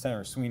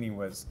 Senator Sweeney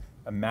was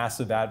a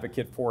massive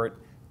advocate for it,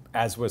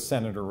 as was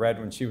Senator Redd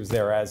when she was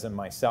there, as in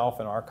myself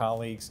and our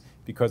colleagues,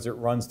 because it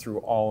runs through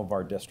all of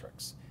our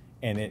districts.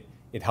 And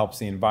it helps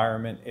the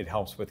environment, it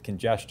helps with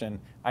congestion.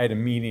 I had a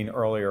meeting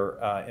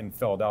earlier in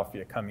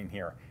Philadelphia coming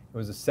here. It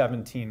was a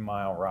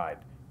 17-mile ride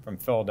from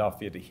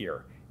Philadelphia to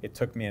here. It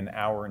took me an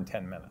hour and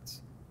 10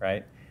 minutes,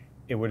 right?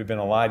 It would have been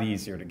a lot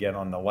easier to get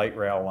on the light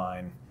rail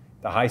line,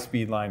 the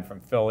high-speed line from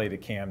Philly to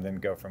Camden,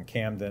 go from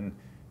Camden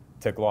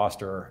to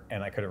Gloucester,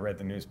 and I could have read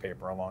the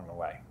newspaper along the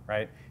way,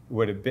 right? It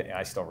would have been,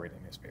 I still read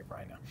the newspaper,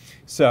 I know.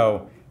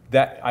 So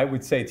that, I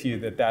would say to you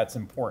that that's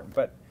important.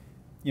 But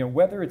you know,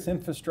 whether it's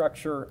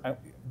infrastructure,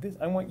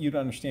 I want you to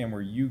understand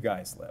where you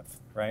guys live,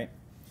 right?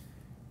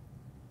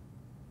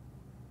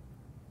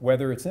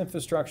 Whether it's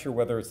infrastructure,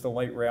 whether it's the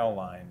light rail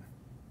line,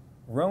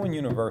 Rowan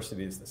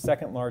University is the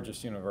second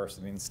largest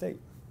university in the state.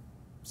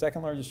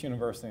 Second largest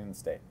university in the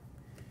state.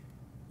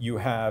 You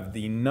have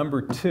the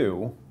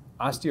 #2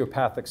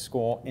 osteopathic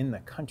school in the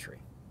country.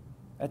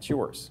 That's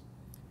yours.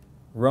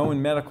 Rowan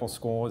Medical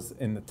School is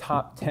in the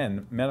top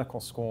 10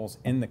 medical schools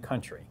in the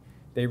country.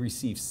 They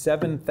receive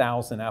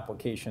 7,000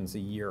 applications a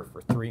year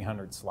for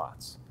 300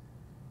 slots.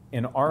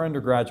 In our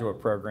undergraduate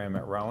program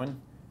at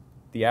Rowan,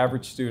 the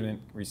average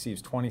student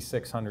receives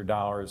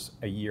 $2,600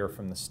 a year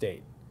from the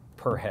state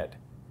per head.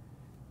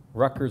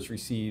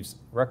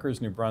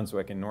 Rutgers, New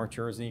Brunswick in North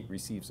Jersey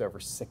receives over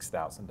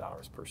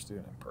 $6,000 per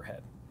student per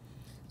head.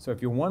 So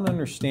if you want to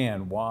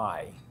understand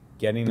why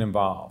getting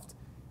involved,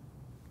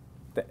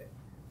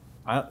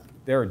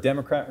 there are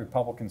Democrat and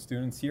Republican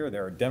students here,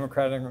 there are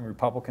Democratic and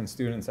Republican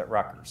students at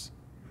Rutgers.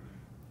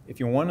 If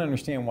you want to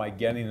understand why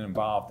getting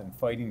involved and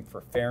fighting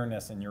for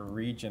fairness in your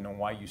region and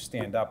why you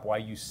stand up, why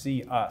you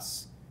see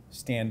us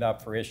stand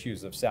up for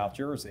issues of South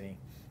Jersey,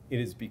 it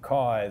is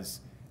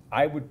because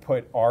I would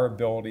put our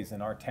abilities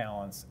and our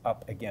talents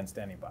up against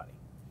anybody.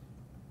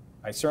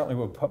 I certainly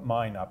would put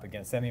mine up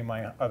against any of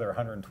my other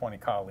 120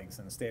 colleagues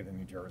in the state of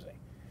New Jersey.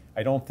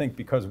 I don't think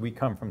because we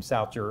come from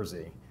South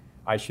Jersey,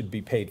 I should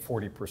be paid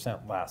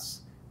 40%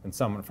 less than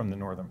someone from the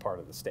northern part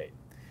of the state.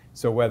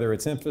 So whether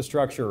it's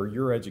infrastructure or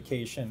your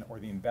education or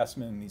the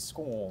investment in these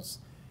schools,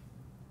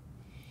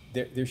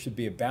 there should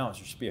be a balance.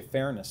 There should be a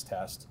fairness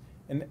test.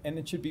 And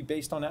it should be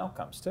based on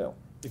outcomes too.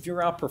 If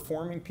you're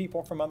outperforming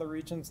people from other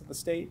regions of the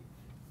state,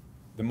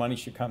 the money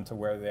should come to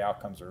where the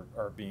outcomes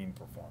are being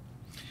performed.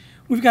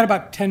 We've got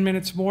about 10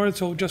 minutes more,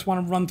 so just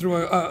want to run through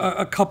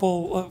a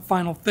couple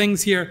final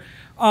things here.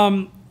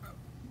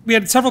 We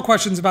had several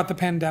questions about the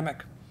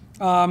pandemic.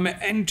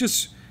 And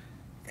just,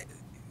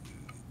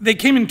 they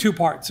came in two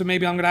parts, so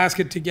maybe I'm going to ask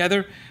it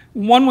together.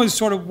 One was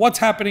sort of what's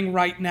happening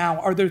right now.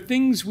 Are there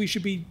things we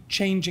should be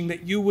changing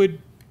that you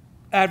would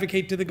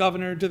advocate to the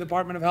governor, to the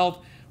Department of Health?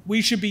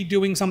 We should be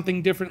doing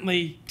something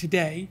differently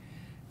today.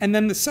 And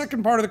then the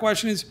second part of the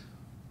question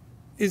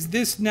is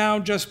this now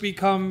just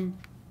become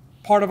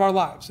part of our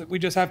lives, that we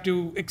just have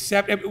to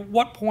accept? At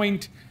what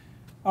point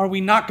are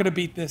we not going to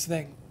beat this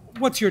thing?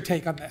 What's your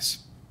take on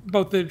this,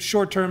 both the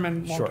short term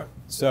and long term? Sure.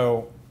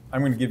 So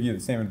I'm going to give you the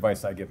same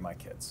advice I give my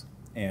kids.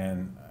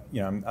 And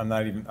I'm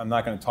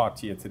not going to talk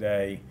to you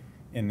today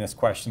in this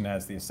question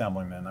as the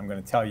assemblyman. I'm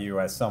going to tell you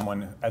as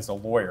someone, as a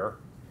lawyer,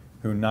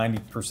 who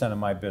 90% of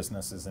my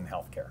business is in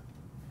healthcare.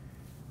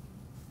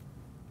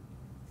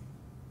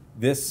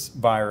 This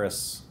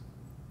virus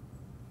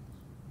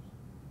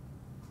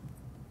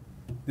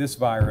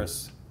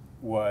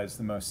was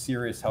the most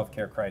serious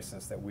healthcare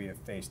crisis that we have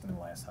faced in the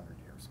last 100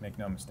 years. Make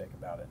no mistake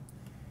about it.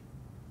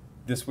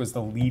 This was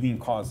the leading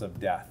cause of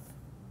death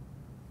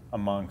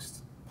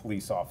amongst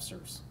police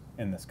officers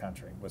in this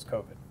country, was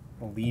COVID.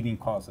 The leading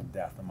cause of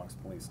death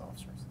amongst police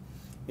officers.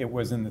 It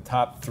was in the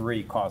top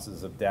 3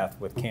 causes of death,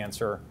 with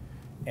cancer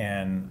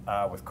and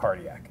with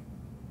cardiac.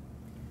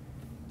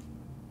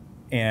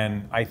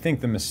 And I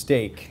think the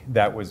mistake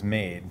that was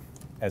made,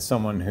 as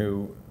someone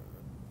who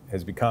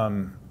has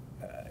become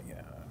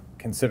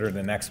considered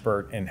an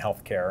expert in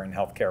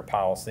healthcare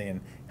policy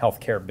and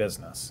healthcare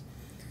business,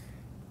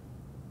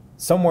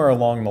 somewhere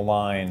along the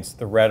lines,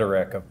 the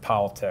rhetoric of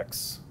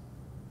politics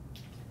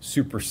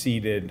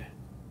superseded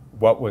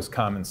what was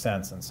common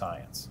sense and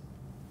science.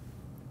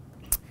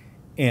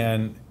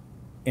 And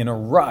in a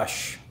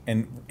rush,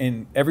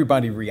 and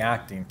everybody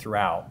reacting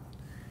throughout,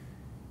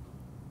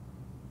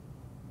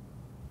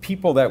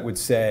 people that would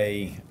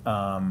say,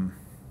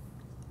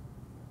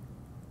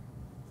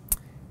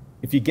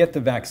 if you get the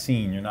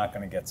vaccine, you're not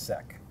going to get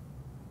sick.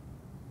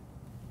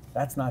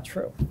 That's not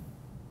true.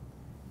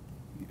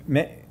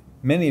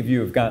 Many of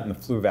you have gotten the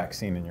flu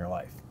vaccine in your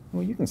life.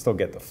 Well, you can still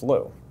get the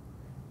flu,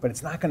 but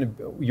it's not going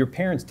to, your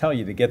parents tell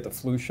you to get the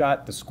flu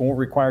shot, the school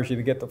requires you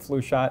to get the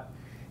flu shot,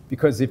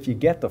 because if you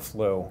get the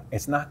flu,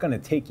 it's not going to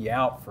take you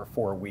out for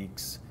 4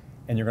 weeks,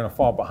 and you're going to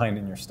fall behind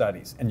in your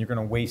studies, and you're going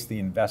to waste the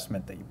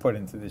investment that you put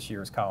into this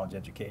year's college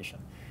education.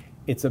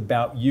 It's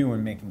about you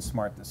and making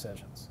smart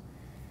decisions.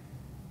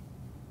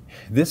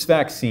 This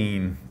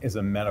vaccine is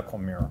a medical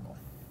miracle.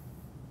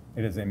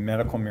 It is a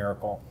medical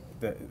miracle.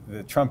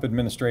 The Trump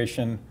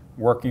administration,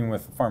 working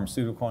with the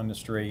pharmaceutical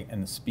industry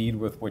and the speed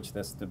with which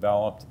this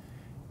developed,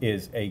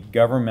 is a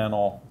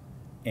governmental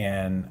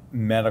and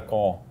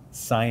medical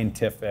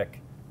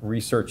scientific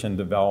research and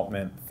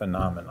development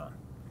phenomenon.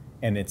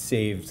 And it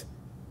saved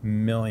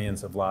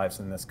millions of lives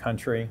in this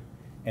country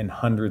and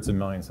hundreds of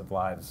millions of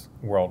lives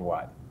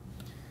worldwide.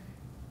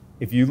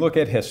 If you look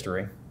at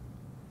history,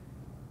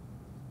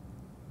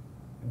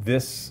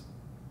 this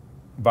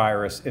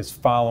virus is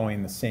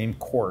following the same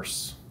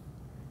course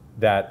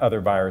that other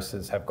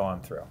viruses have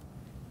gone through.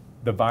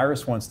 The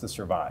virus wants to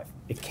survive.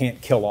 It can't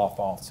kill off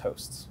all its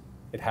hosts.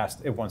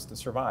 It wants to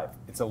survive.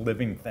 It's a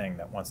living thing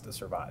that wants to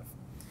survive.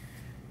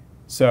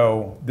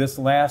 So this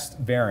last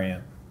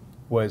variant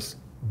was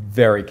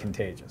very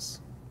contagious,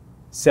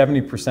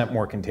 70%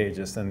 more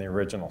contagious than the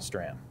original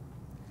strand,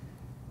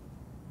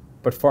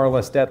 but far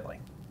less deadly,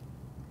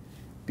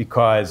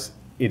 because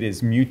it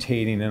is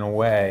mutating in a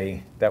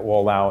way that will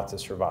allow it to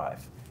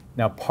survive.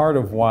 Now, part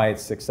of why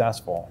it's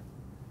successful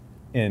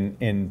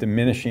in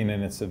diminishing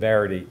in its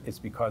severity is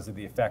because of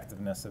the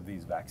effectiveness of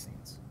these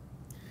vaccines.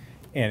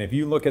 And if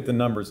you look at the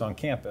numbers on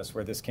campus,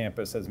 where this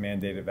campus has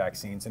mandated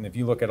vaccines, and if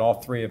you look at all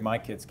 3 of my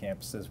kids'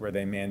 campuses where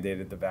they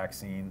mandated the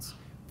vaccines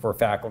for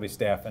faculty,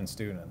 staff, and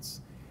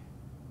students,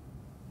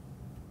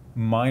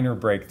 minor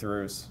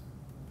breakthroughs,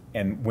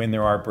 and when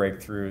there are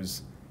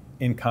breakthroughs,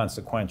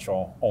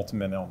 inconsequential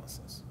ultimate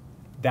illnesses.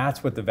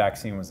 That's what the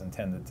vaccine was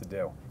intended to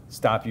do.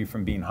 Stop you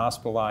from being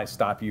hospitalized,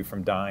 stop you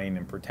from dying,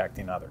 and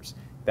protecting others.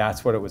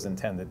 That's what it was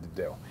intended to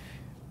do.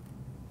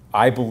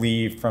 I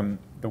believe, from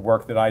the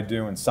work that I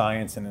do in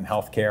science and in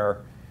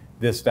healthcare,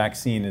 this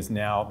vaccine is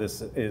now,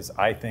 this is,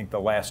 I think, the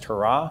last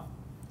hurrah.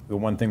 The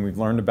one thing we've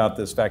learned about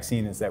this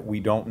vaccine is that we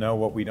don't know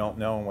what we don't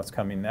know and what's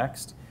coming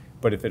next.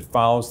 But if it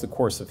follows the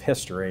course of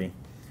history,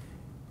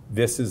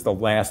 this is the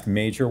last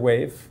major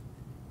wave.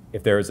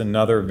 If there is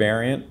another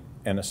variant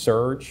and a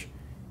surge,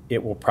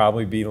 it will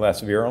probably be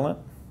less virulent.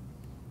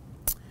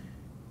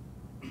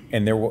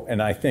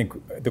 And I think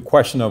the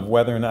question of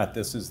whether or not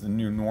this is the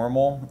new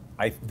normal,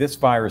 this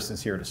virus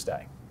is here to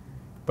stay,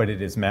 but it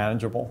is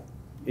manageable.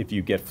 If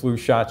you get flu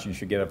shots, you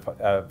should get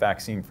a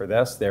vaccine for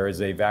this. There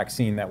is a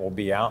vaccine that will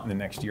be out in the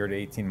next year to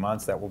 18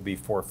 months that will be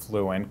for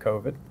flu and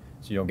COVID,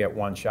 so you'll get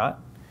 1 shot.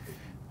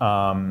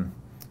 And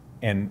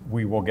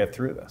we will get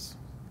through this.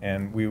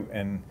 And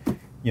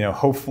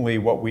hopefully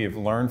what we have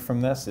learned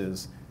from this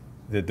is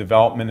the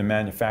development and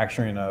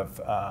manufacturing of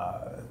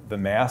the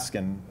mask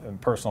and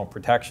personal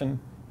protection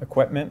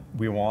equipment.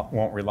 We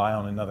won't rely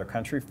on another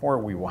country for.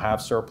 We will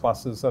have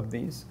surpluses of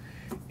these.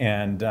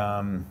 And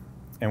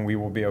and we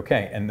will be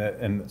okay.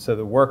 And so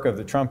the work of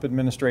the Trump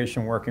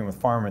administration working with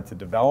pharma to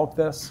develop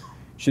this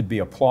should be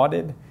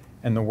applauded,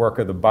 and the work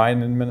of the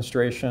Biden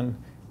administration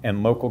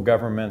and local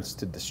governments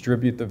to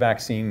distribute the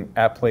vaccine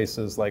at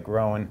places like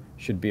Rowan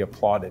should be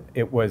applauded.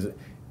 It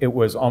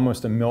was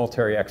almost a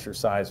military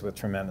exercise with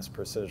tremendous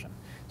precision.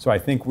 So I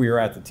think we are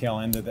at the tail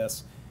end of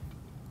this.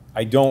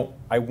 I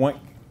want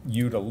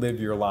you to live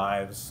your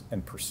lives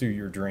and pursue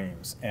your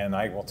dreams. And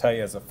I will tell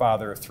you, as a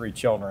father of 3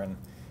 children,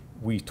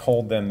 we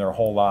told them their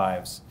whole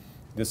lives,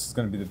 this is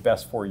going to be the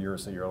best 4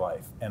 years of your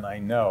life. And I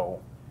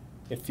know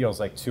it feels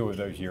like 2 of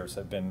those years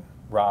have been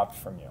robbed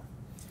from you.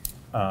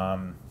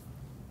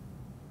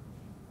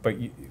 But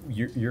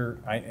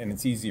and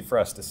it's easy for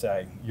us to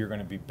say, you're going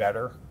to be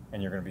better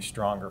and you're going to be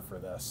stronger for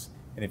this.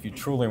 And if you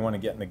truly want to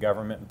get into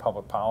government and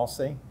public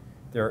policy,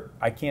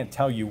 I can't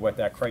tell you what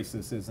that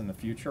crisis is in the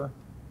future,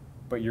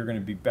 but you're going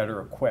to be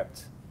better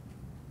equipped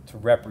to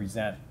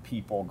represent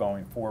people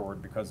going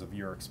forward because of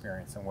your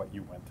experience and what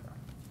you went through.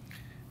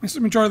 Mr.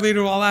 Majority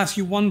Leader, I'll ask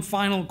you one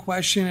final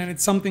question, and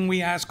it's something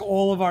we ask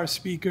all of our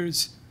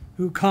speakers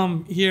who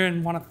come here,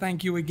 and want to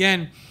thank you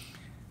again.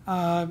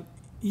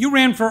 You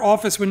ran for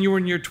office when you were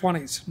in your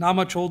 20s, not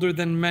much older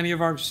than many of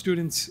our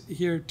students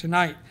here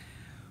tonight.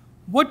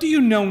 What do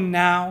you know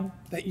now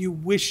that you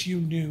wish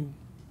you knew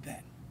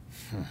then?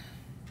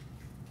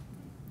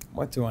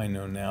 What do I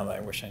know now that I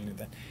wish I knew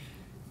then?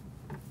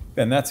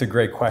 Ben, that's a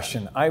great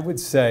question. I would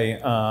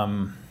say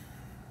I'm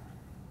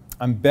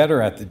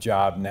better at the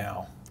job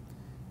now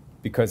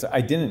because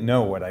I didn't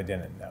know what I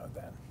didn't know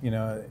then. You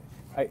know,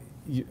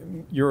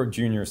 you're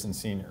juniors and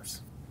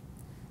seniors.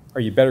 Are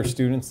you better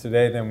students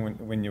today than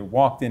when you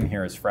walked in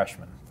here as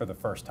freshmen for the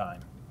first time?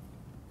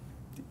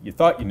 You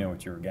thought you knew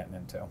what you were getting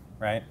into,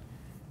 right?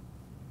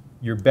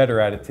 You're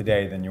better at it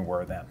today than you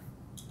were then.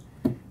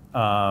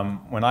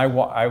 When I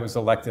was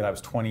elected, I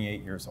was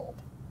 28 years old,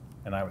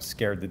 and I was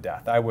scared to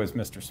death. I was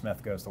Mr.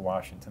 Smith Goes to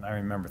Washington. I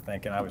remember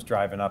thinking, I was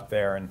driving up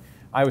there, and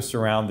I was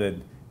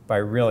surrounded by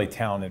really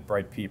talented,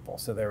 bright people.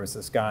 So there was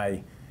this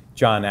guy,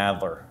 John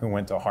Adler, who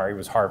went to Harvard. He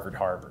was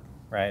Harvard,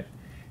 right?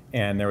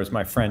 And there was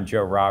my friend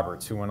Joe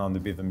Roberts, who went on to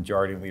be the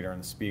majority leader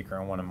and the speaker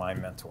and one of my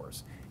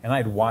mentors. And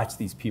I'd watched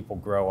these people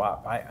grow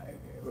up.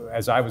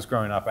 As I was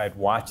growing up, I'd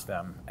watched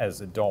them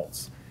as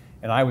adults.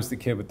 And I was the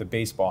kid with the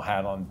baseball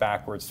hat on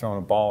backwards, throwing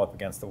a ball up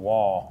against the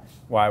wall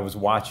while I was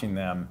watching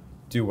them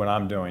do what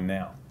I'm doing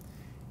now.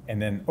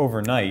 And then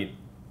overnight,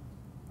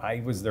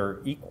 I was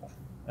their equal,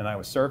 and I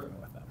was serving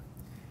with them.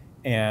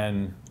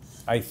 And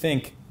I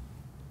think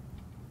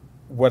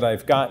what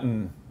I've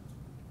gotten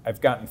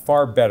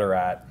far better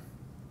at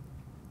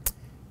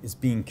is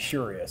being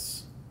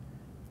curious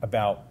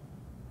about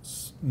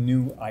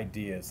new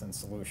ideas and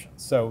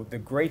solutions. So the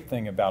great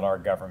thing about our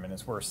government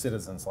is we're a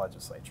citizens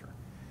legislature.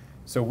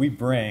 So we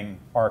bring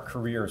our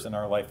careers and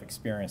our life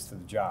experience to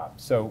the job.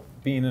 So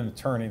being an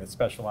attorney that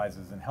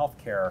specializes in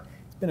healthcare,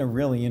 it's been a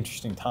really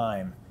interesting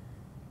time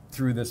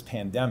through this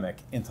pandemic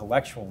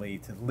intellectually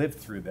to live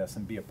through this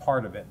and be a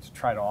part of it to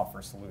try to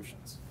offer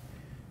solutions.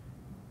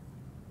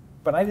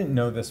 But I didn't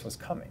know this was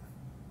coming.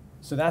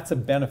 So that's a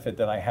benefit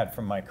that I had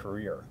from my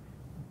career.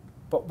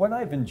 But what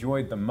I've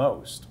enjoyed the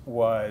most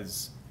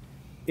was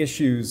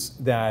issues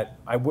that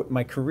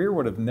my career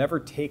would have never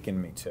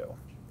taken me to,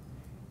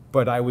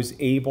 but I was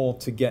able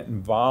to get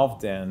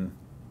involved in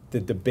the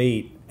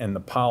debate and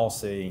the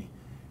policy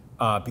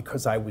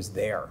because I was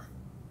there.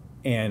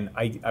 And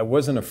I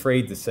wasn't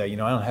afraid to say, you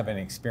know, I don't have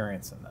any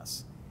experience in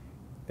this.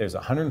 There's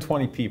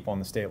 120 people in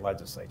the state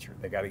legislature.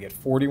 They got to get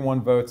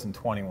 41 votes and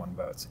 21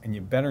 votes, and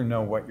you better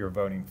know what you're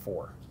voting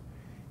for.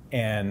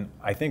 And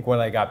I think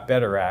what I got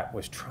better at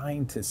was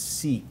trying to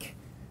seek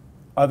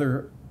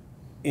other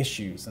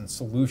issues and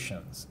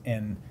solutions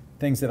and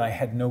things that I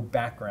had no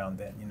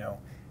background in, you know,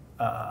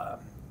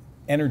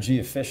 energy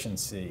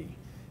efficiency,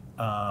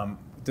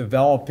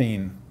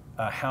 developing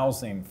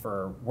housing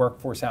for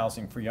workforce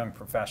housing for young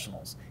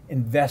professionals,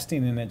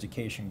 investing in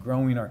education,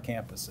 growing our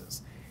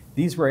campuses.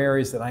 These were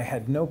areas that I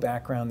had no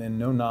background in,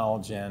 no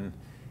knowledge in,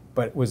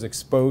 but was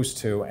exposed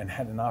to and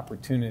had an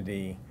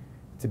opportunity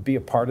to be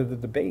a part of the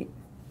debate.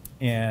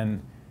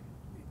 And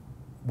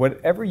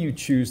whatever you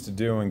choose to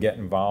do and get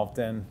involved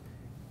in,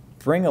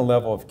 bring a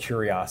level of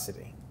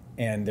curiosity.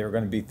 And there are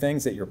going to be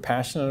things that you're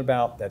passionate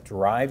about that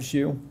drives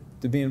you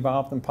to be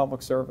involved in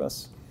public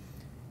service.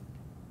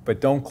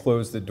 But don't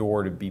close the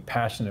door to be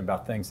passionate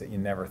about things that you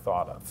never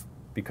thought of,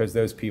 because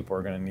those people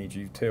are going to need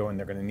you too, and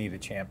they're going to need a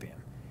champion.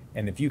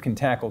 And if you can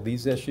tackle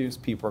these issues,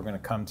 people are going to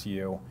come to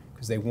you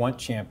because they want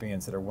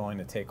champions that are willing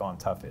to take on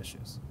tough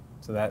issues.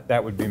 So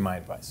that would be my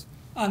advice.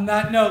 On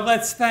that note,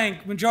 let's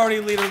thank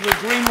Majority Leader Luke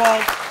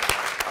Greenwald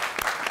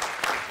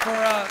for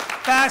a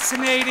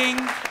fascinating,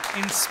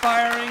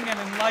 inspiring, and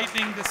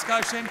enlightening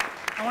discussion.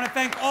 I want to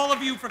thank all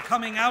of you for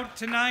coming out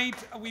tonight.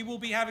 We will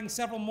be having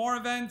several more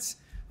events.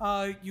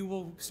 You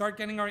will start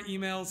getting our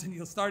emails, and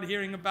you'll start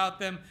hearing about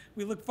them.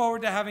 We look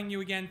forward to having you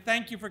again.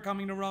 Thank you for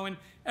coming to Rowan.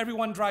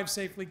 Everyone drive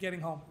safely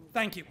getting home.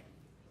 Thank you.